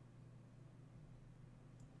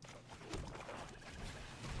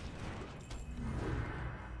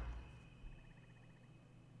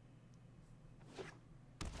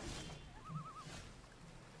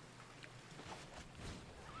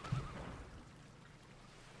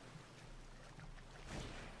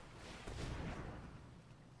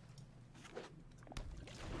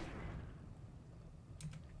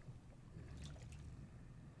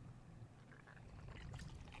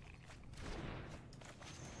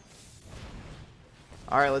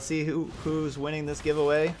 All right, let's see who's winning this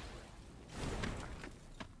giveaway.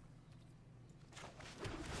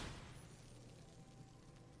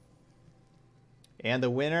 And the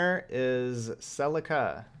winner is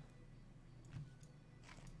Celica.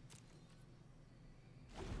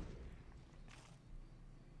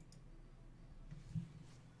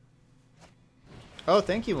 Oh,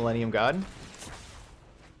 thank you, Millennium God.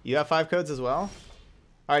 You have 5 codes as well?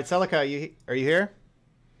 All right, Celica, are you here?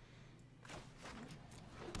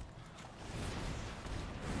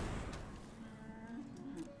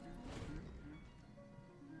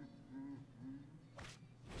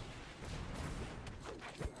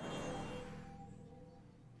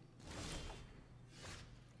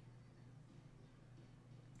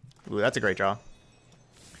 Ooh, that's a great draw.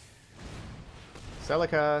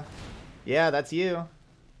 Celica. Yeah, that's you.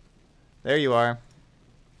 There you are.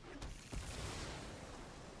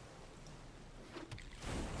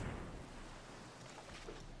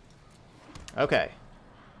 Okay.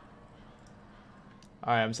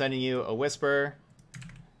 All right, I'm sending you a whisper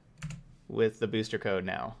with the booster code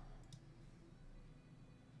now.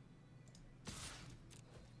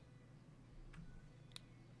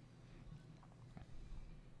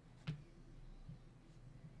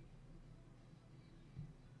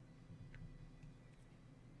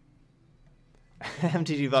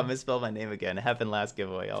 MTG bot misspelled my name again. It happened last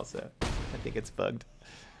giveaway also. I think it's bugged.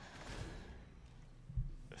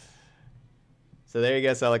 So there you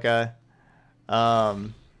go, Celica.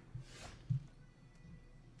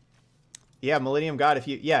 Yeah, Millennium God, if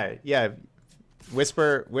you yeah.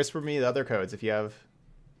 Whisper me the other codes if you have,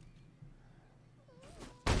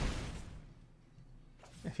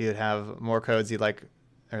 if you'd have more codes you'd like,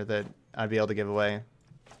 or that I'd be able to give away.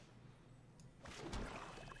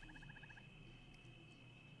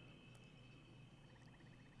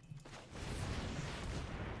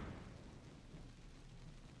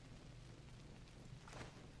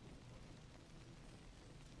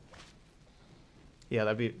 Yeah,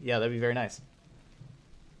 that'd be very nice.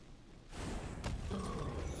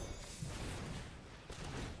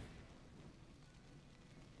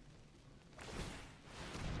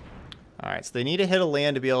 All right, so they need to hit a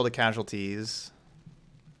land to be able to casualties.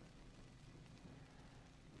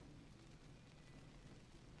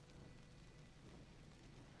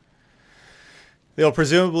 They'll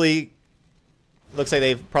presumably, looks like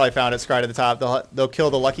they've probably found it scryed at the top. They'll kill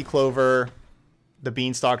the Lucky Clover, the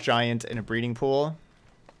Beanstalk Giant, and a Breeding Pool.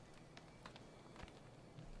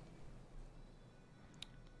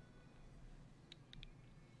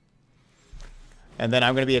 And then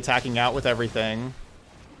I'm going to be attacking out with everything.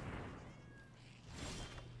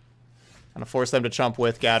 Gonna force them to chump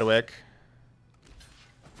with Gadwick.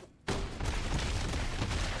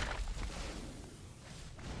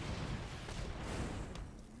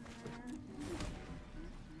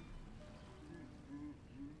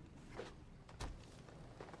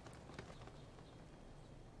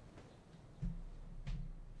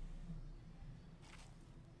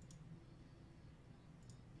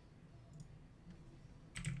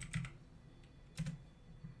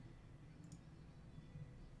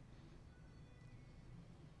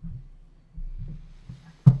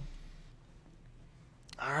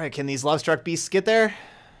 Alright, can these Lovestruck beasts get there?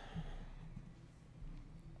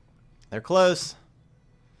 They're close.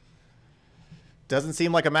 Doesn't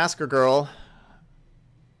seem like a Masker Girl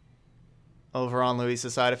over on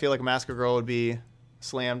Luis's side. I feel like a Masker Girl would be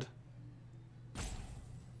slammed.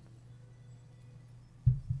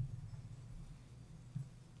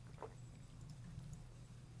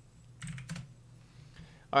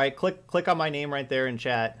 Alright, click on my name right there in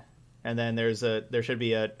chat. And then there should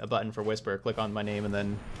be a button for Whisper. Click on my name and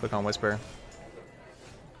then click on Whisper.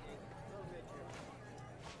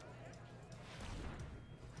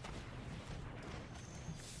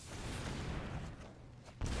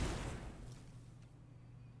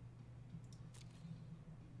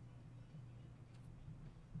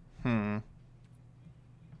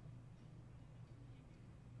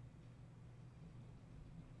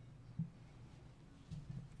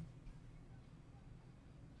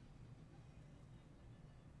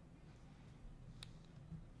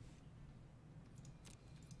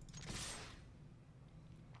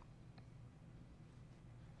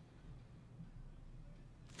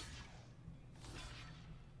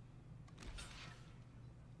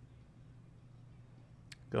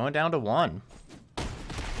 Going down to 1.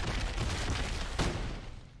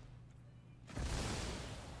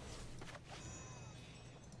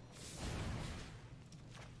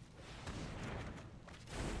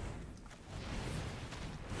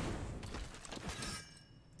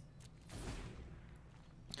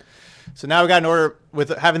 So now we got an order,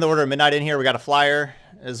 with having the Order of Midnight in here, we got a flyer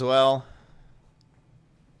as well.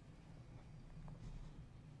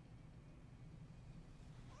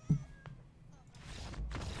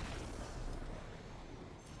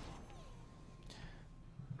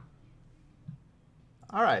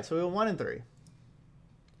 All right, so we went 1 and 3.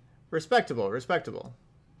 Respectable, respectable.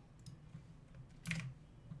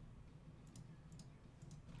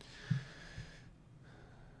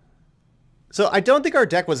 So I don't think our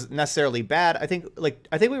deck was necessarily bad. I think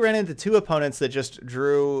we ran into 2 opponents that just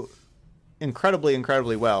drew incredibly,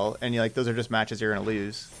 incredibly well, and those are just matches you're gonna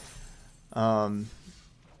lose. And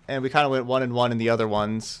we kind of went 1 and 1 in the other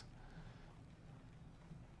ones.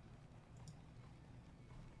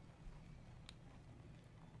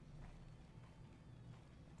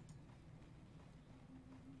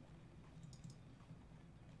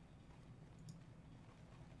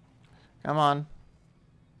 Come on.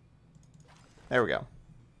 There we go.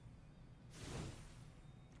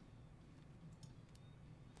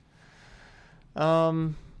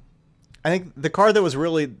 I think the card that was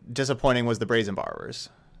really disappointing was the Brazen Borrowers.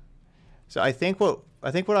 So I think what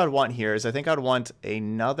I'd want here is I'd want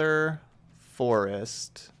another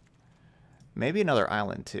forest, maybe another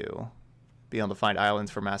island too. Be able to find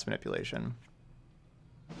islands for mass manipulation.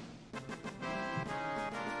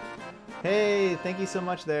 Hey, thank you so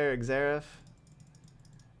much there, Xerif.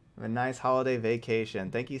 Have a nice holiday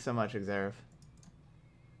vacation. Thank you so much, Xerif.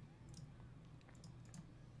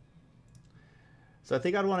 So I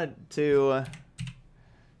think I'd want to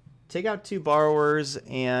take out 2 borrowers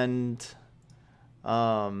and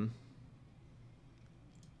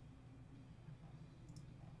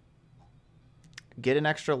get an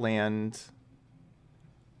extra land.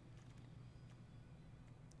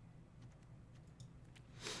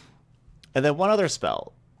 And then one other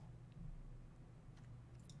spell.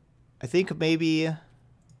 I think maybe,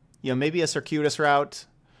 maybe a circuitous route.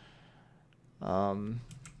 There's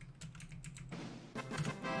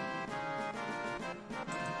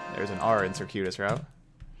an R in circuitous route.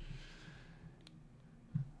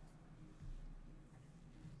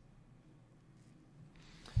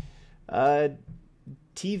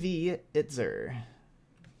 TV Itzer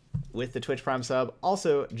with the Twitch Prime sub.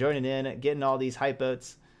 Also joining in, getting all these hype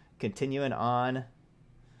boats. Continuing on.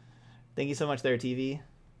 Thank you so much there, TV.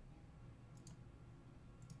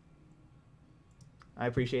 I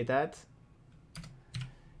appreciate that.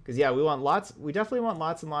 Because, yeah, we definitely want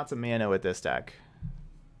lots and lots of mana with this deck.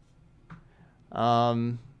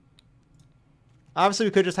 Obviously,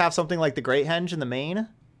 we could just have something like the Great Henge in the main.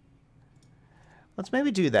 Let's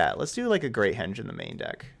maybe do that. Let's do like a Great Henge in the main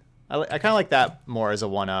deck. I kind of like that more as a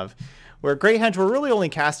one of. Where Great Henge, we're really only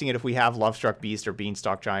casting it if we have Lovestruck Beast or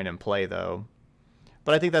Beanstalk Giant in play, though.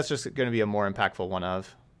 But I think that's just going to be a more impactful one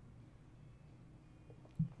of.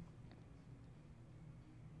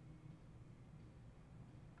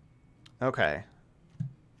 Okay.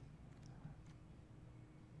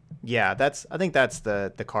 Yeah, I think that's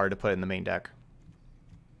the card to put in the main deck.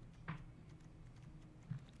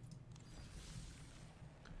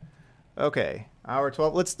 Okay, hour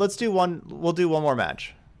 12. Let's do one. We'll do one more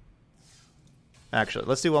match. Actually,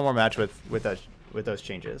 let's do one more match with those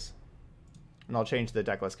changes, and I'll change the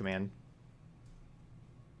Decklist command.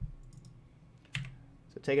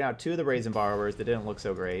 So taking out 2 of the Brazen Borrowers that didn't look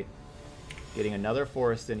so great, getting another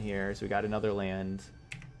forest in here, so we got another land,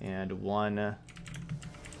 and 1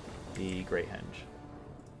 the Great Henge.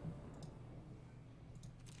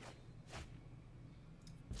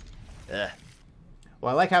 Ugh.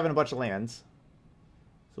 Well, I like having a bunch of lands,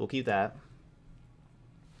 so we'll keep that.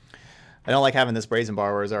 I don't like having this Brazen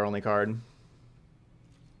Borrower as our only card.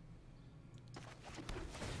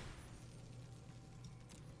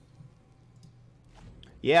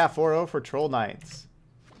 Yeah, 4-0 for Troll Knights.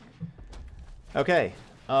 Okay.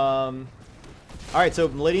 All right, so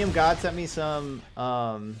Millennium God sent me some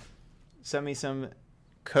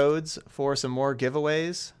codes for some more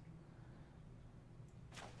giveaways.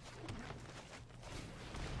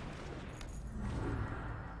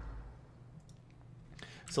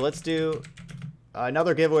 So let's do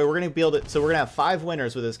another giveaway. We're going to build it. So we're going to have 5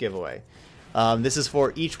 winners with this giveaway. This is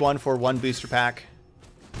for each one for 1 booster pack.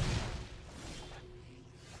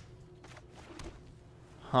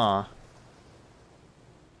 Huh.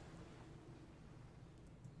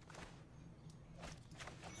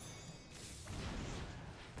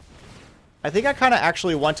 I think I kind of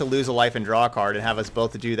actually want to lose a life and draw a card and have us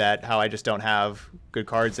both to do that, how I just don't have good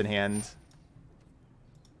cards in hand.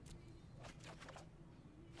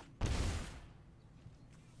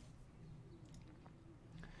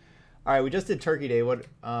 All right, we just did Turkey Day. What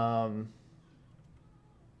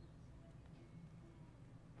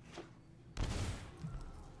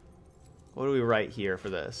do we write here for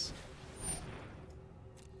this?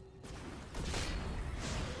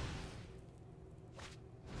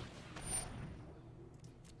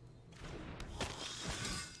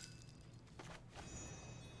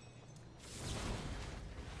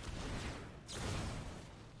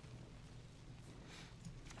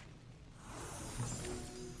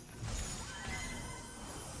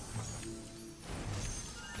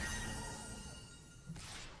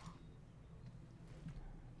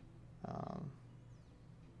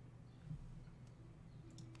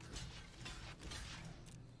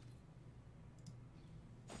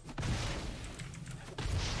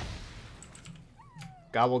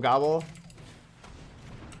 Gobble gobble.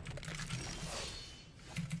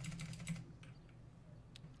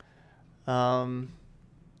 I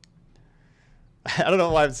don't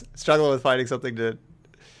know why I'm struggling with finding something to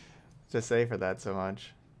say for that so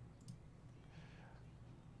much.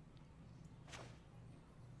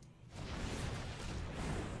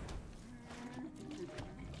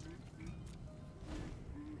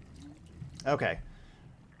 Okay.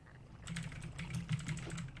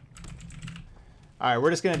 All right,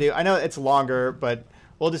 we're just going to do... I know it's longer, but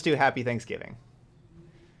we'll just do Happy Thanksgiving.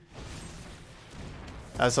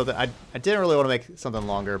 So I didn't really want to make something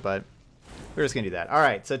longer, but we're just going to do that. All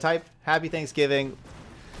right, so type Happy Thanksgiving.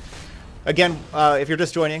 Again, if you're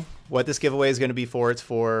just joining, what this giveaway is going to be for, it's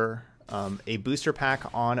for a booster pack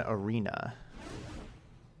on Arena.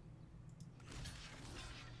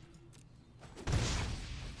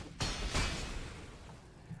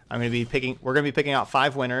 We're going to be picking out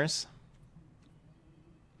 5 winners.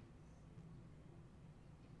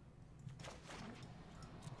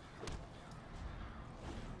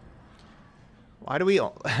 Why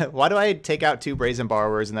do I take out 2 Brazen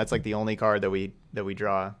Borrowers and that's like the only card that we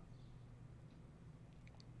draw?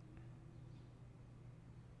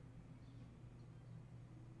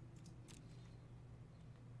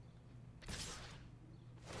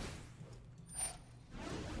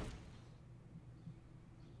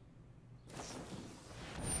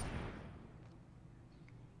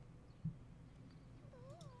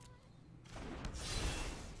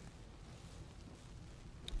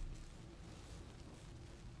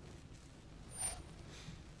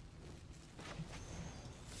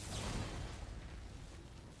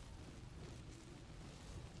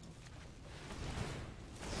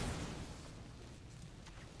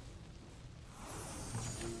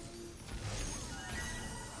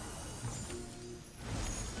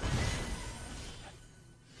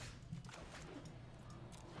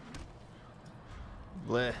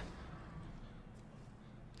 Bleh.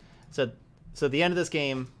 So at the end of this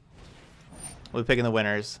game, we'll be picking the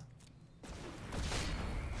winners.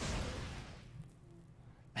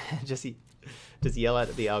 just yell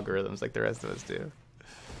at the algorithms like the rest of us do.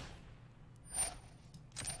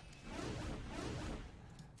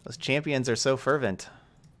 Those champions are so fervent.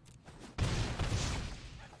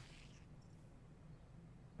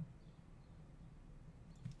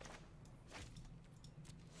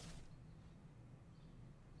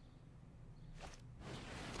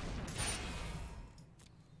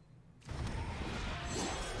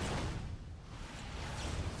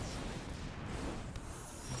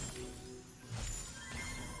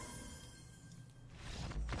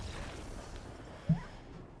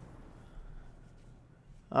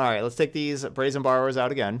 All right, let's take these Brazen Borrowers out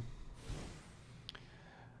again.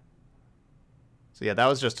 So yeah, that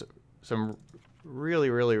was just some really,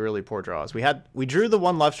 really, really poor draws. We drew the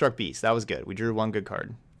one Love Struck Beast. That was good. We drew one good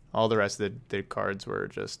card. All the rest of the cards were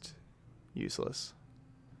just useless.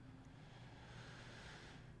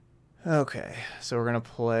 Okay, so we're gonna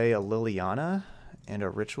play a Liliana and a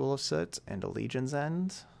Ritual of Soot and a Legion's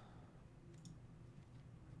End.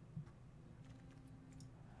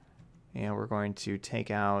 And we're going to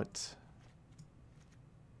take out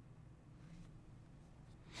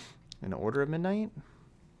an Order of Midnight?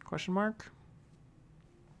 Question mark.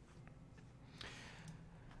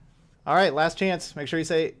 All right, last chance. Make sure you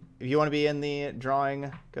say, if you want to be in the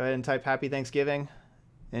drawing, go ahead and type Happy Thanksgiving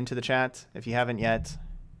into the chat if you haven't yet.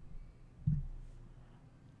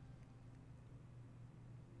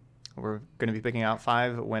 We're going to be picking out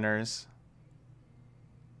 5 winners.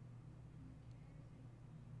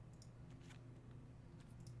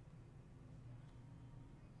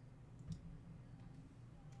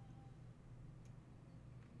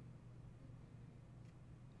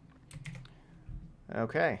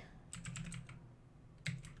 Okay.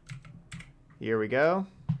 Here we go.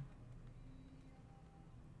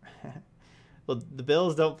 Well, the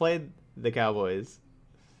Bills don't play the Cowboys.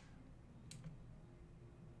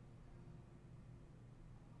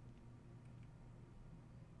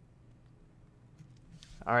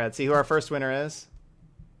 All right, let's see who our first winner is.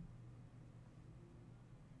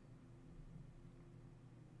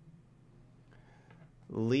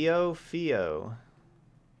 Leo Fio.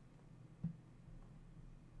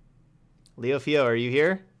 Leo Fio, are you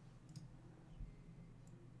here?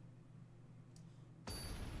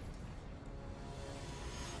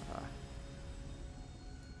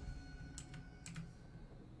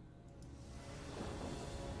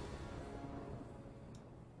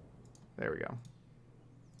 There we go.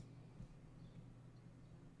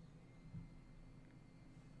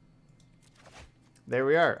 There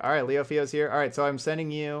we are. All right, Leo Fio's here. All right, so I'm sending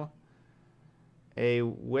you a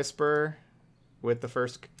whisper with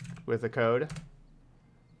the code.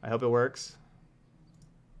 I hope it works.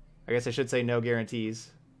 I guess I should say no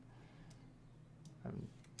guarantees,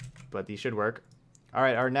 but these should work. All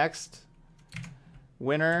right, our next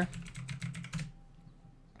winner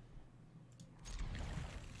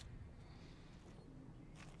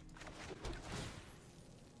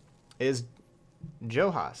is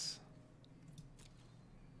Johas.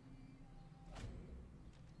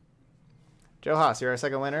 Johas, you're our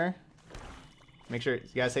second winner. Make sure you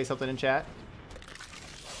guys say something in chat,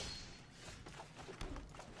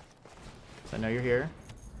 so I know you're here.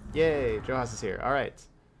 Yay, Johas is here. All right.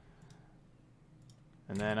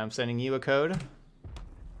 And then I'm sending you a code.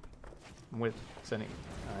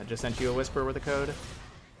 Just sent you a whisper with a code.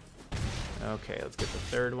 Okay, let's get the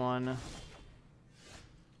third one.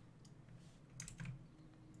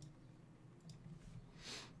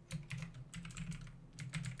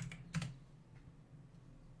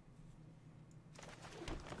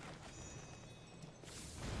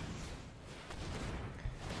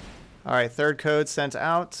 All right, third code sent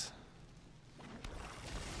out.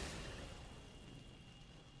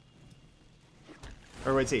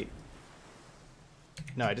 Or wait, see.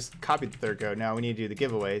 No, I just copied the third code. Now we need to do the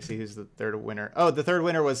giveaway. See who's the third winner. Oh, the third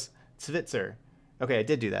winner was Svitzer. Okay, I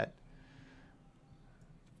did do that.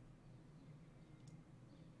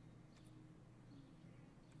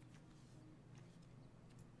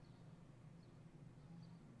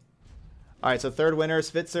 All right, so third winner,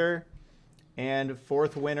 Svitzer. And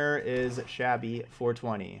fourth winner is Shabby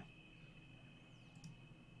 420.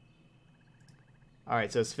 All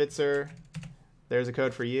right, so Svitzer, there's a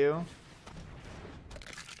code for you.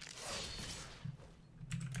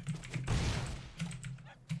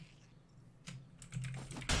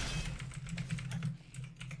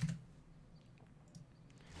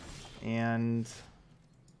 And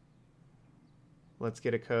let's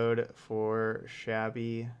get a code for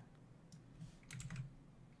Shabby.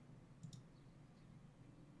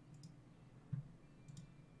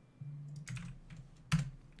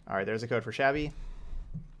 All right, there's a code for Shabby.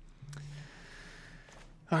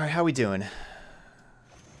 All right, how we doing?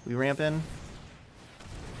 We ramping?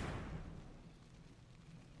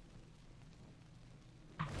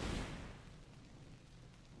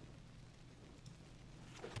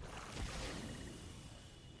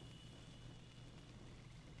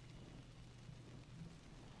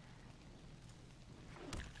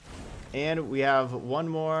 And we have one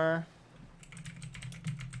more.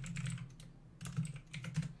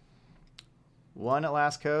 One at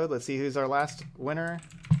last code. Let's see who's our last winner.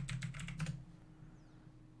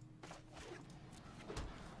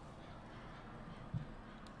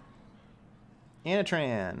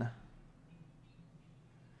 Anatran.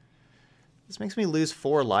 This makes me lose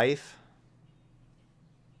 4 life.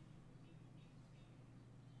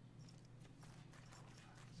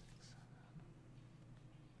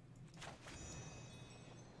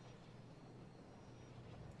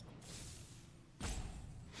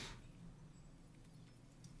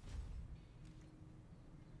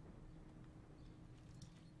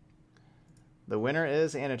 The winner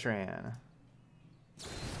is Anatran.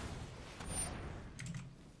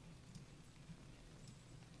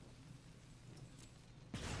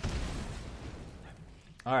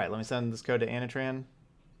 All right, let me send this code to Anatran.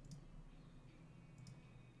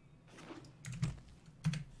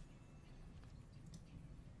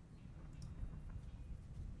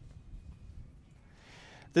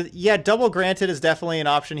 Yeah, double granted is definitely an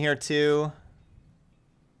option here too.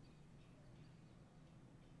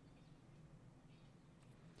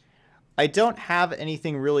 I don't have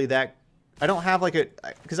anything really that... I don't have like a...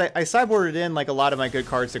 Because I sideboarded in like a lot of my good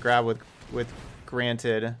cards to grab with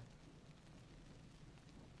granted.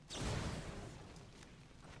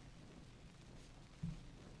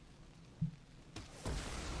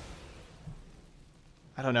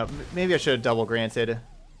 I don't know. Maybe I should have double granted.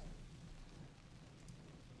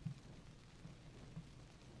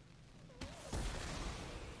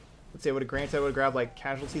 Let's say I would have granted. I would have grabbed like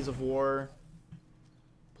Casualties of War,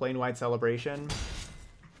 Plain White Celebration.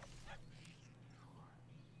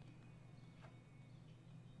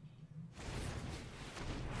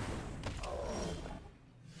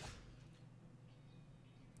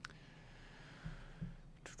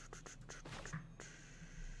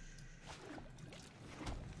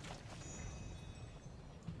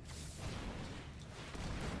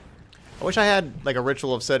 I wish I had like a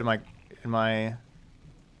Ritual of Soot in my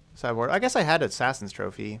sideboard. I guess I had Assassin's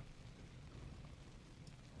Trophy.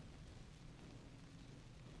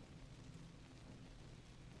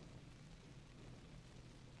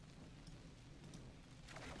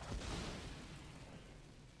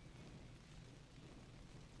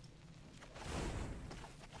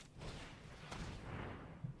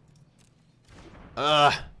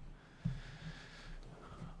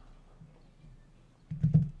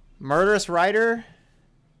 Murderous Rider?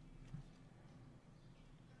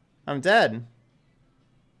 I'm dead.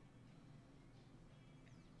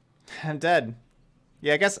 I'm dead.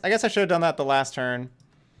 Yeah, I guess I should have done that the last turn.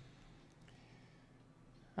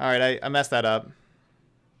 Alright, I messed that up.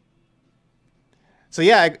 So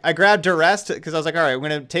yeah, I grabbed Duress because I was like, alright, I'm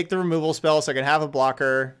going to take the removal spell so I can have a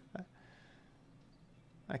blocker.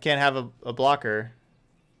 I can't have a blocker.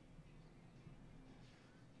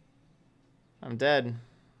 I'm dead.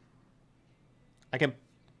 I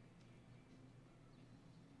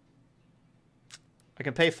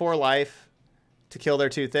can pay 4 life to kill their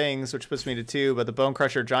 2 things, which puts me to 2, but the Bone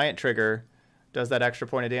Crusher Giant trigger does that extra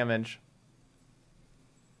point of damage.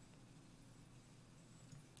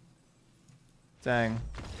 Dang.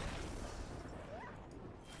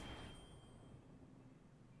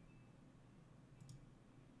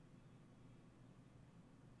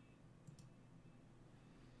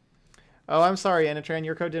 Oh, I'm sorry, Anatran,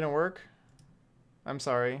 your code didn't work. I'm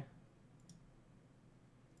sorry.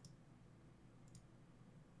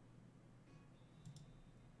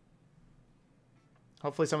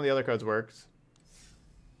 Hopefully some of the other codes worked.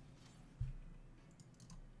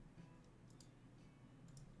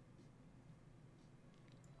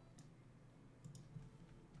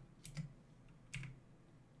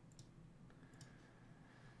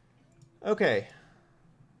 Okay.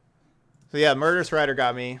 So yeah, Murderous Rider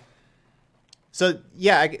got me. So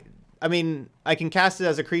yeah, I mean, I can cast it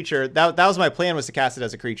as a creature. That was my plan, was to cast it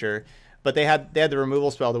as a creature. But they had the removal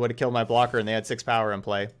spell that would have killed my blocker, and they had 6 power in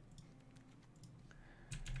play.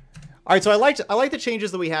 All right, so I like the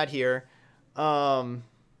changes that we had here. Honestly,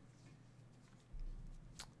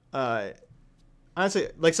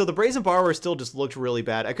 like, so the Brazen Borrower still just looked really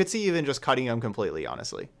bad. I could see even just cutting them completely,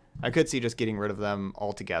 honestly. I could see just getting rid of them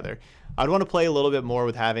altogether. I'd want to play a little bit more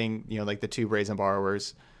with having, you know, like the 2 Brazen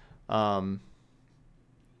Borrowers.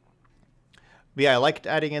 But yeah, I liked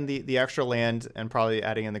adding in the extra land and probably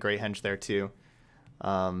adding in the Great Henge there too.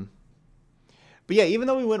 But yeah, even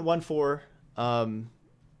though we went 1-4,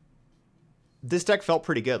 this deck felt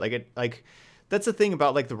pretty good. Like that's the thing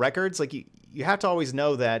about like the records. Like you have to always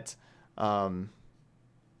know that,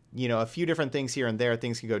 you know, a few different things here and there,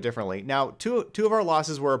 things can go differently. Now, two of our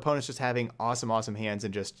losses were opponents just having awesome hands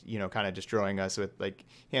and just, you know, kind of destroying us with like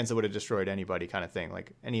hands that would have destroyed anybody kind of thing.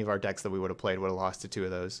 Like any of our decks that we would have played would have lost to 2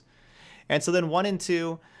 of those. And so then 1 and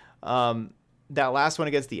 2, that last one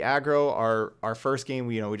against the aggro, our first game,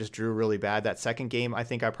 we just drew really bad. That second game, I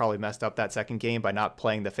think I probably messed up that second game by not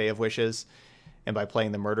playing the Fae of Wishes and by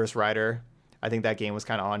playing the Murderous Rider. I think that game was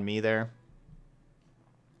kind of on me there.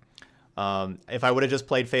 If I would have just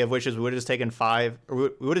played Fae of Wishes, we would have just taken 5, or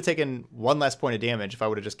we would have taken 1 less point of damage if I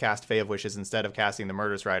would have just cast Fae of Wishes instead of casting the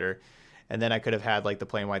Murderous Rider. And then I could have had like the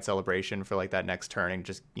Plain White Celebration for like that next turn and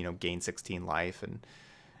just, you know, gain 16 life and,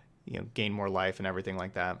 you know, gain more life and everything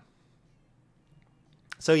like that.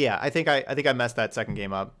 So yeah, I think I messed that second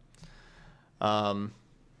game up. You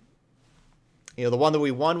know, the one that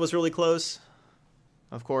we won was really close,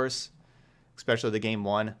 of course, especially the game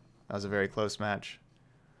 1. That was a very close match.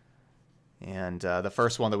 And the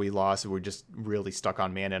first one that we lost, we were just really stuck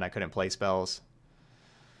on mana and I couldn't play spells.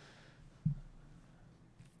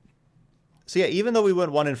 So yeah, even though we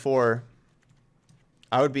went 1 and 4,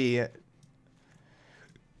 I would be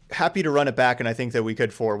happy to run it back, and I think that we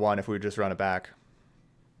could 4-1 if we would just run it back.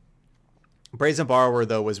 Brazen Borrower,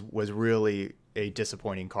 though, was really a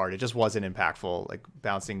disappointing card. It just wasn't impactful, like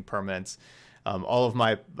bouncing permanents. All of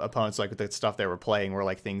my opponents, like the stuff they were playing, were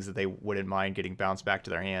like things that they wouldn't mind getting bounced back to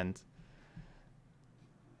their hand.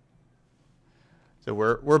 So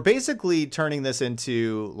we're basically turning this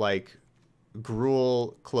into like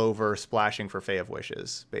Gruul, Clover, splashing for Fae of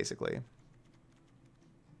Wishes, basically.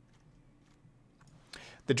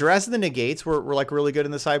 The Duress and the Negates were like really good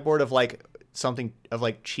in the sideboard of like something of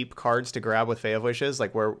like cheap cards to grab with Fae of Wishes,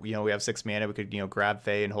 like where, you know, we have 6 mana, we could, you know, grab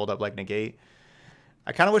Fae and hold up like Negate.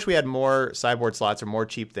 I kind of wish we had more sideboard slots or more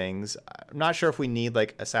cheap things. I'm not sure if we need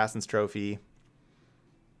like Assassin's Trophy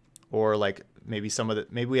or like maybe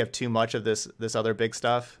maybe we have too much of this other big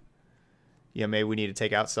stuff. You know, maybe we need to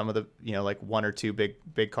take out some of the, you know, like 1 or 2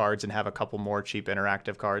 big cards and have a couple more cheap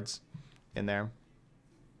interactive cards in there.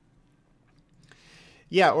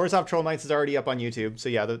 Yeah, Orzhov Troll Knights is already up on YouTube, so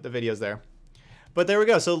yeah, the video's there. But there we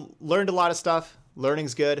go. So learned a lot of stuff.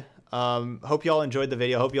 Learning's good. Hope y'all enjoyed the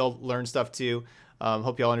video. Hope y'all learned stuff too.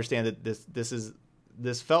 Hope y'all understand that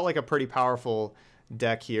this felt like a pretty powerful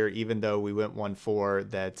deck here, even though we went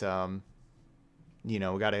 1-4. That you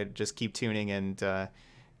know, we got to just keep tuning and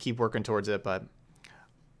keep working towards it. But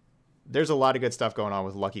there's a lot of good stuff going on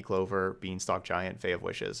with Lucky Clover, Beanstalk Giant, Fae of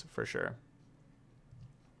Wishes for sure.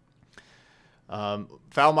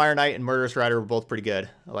 Foulmire Knight and Murderous Rider were both pretty good.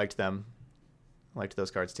 I liked them. I liked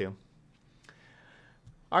those cards too.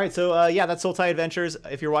 All right, so yeah, that's Sultai Adventures.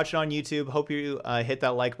 If you're watching on YouTube, hope you hit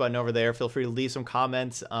that like button over there. Feel free to leave some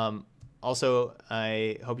comments. Also,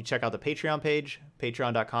 I hope you check out the Patreon page,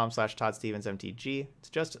 patreon.com/ToddStevensMTG. It's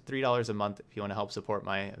just $3 a month if you want to help support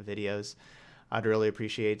my videos. I'd really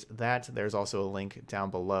appreciate that. There's also a link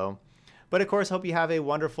down below. But of course, hope you have a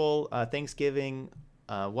wonderful Thanksgiving,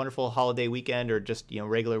 wonderful holiday weekend, or just, you know,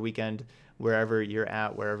 regular weekend wherever you're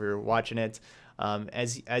at, wherever you're watching it.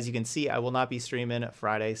 As you can see, I will not be streaming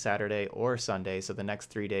Friday, Saturday, or Sunday. So the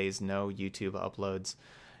next 3 days, no YouTube uploads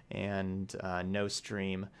and no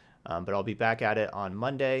stream. But I'll be back at it on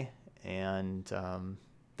Monday, and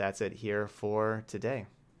that's it here for today.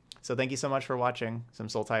 So thank you so much for watching some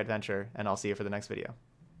Sultai Adventure, and I'll see you for the next video.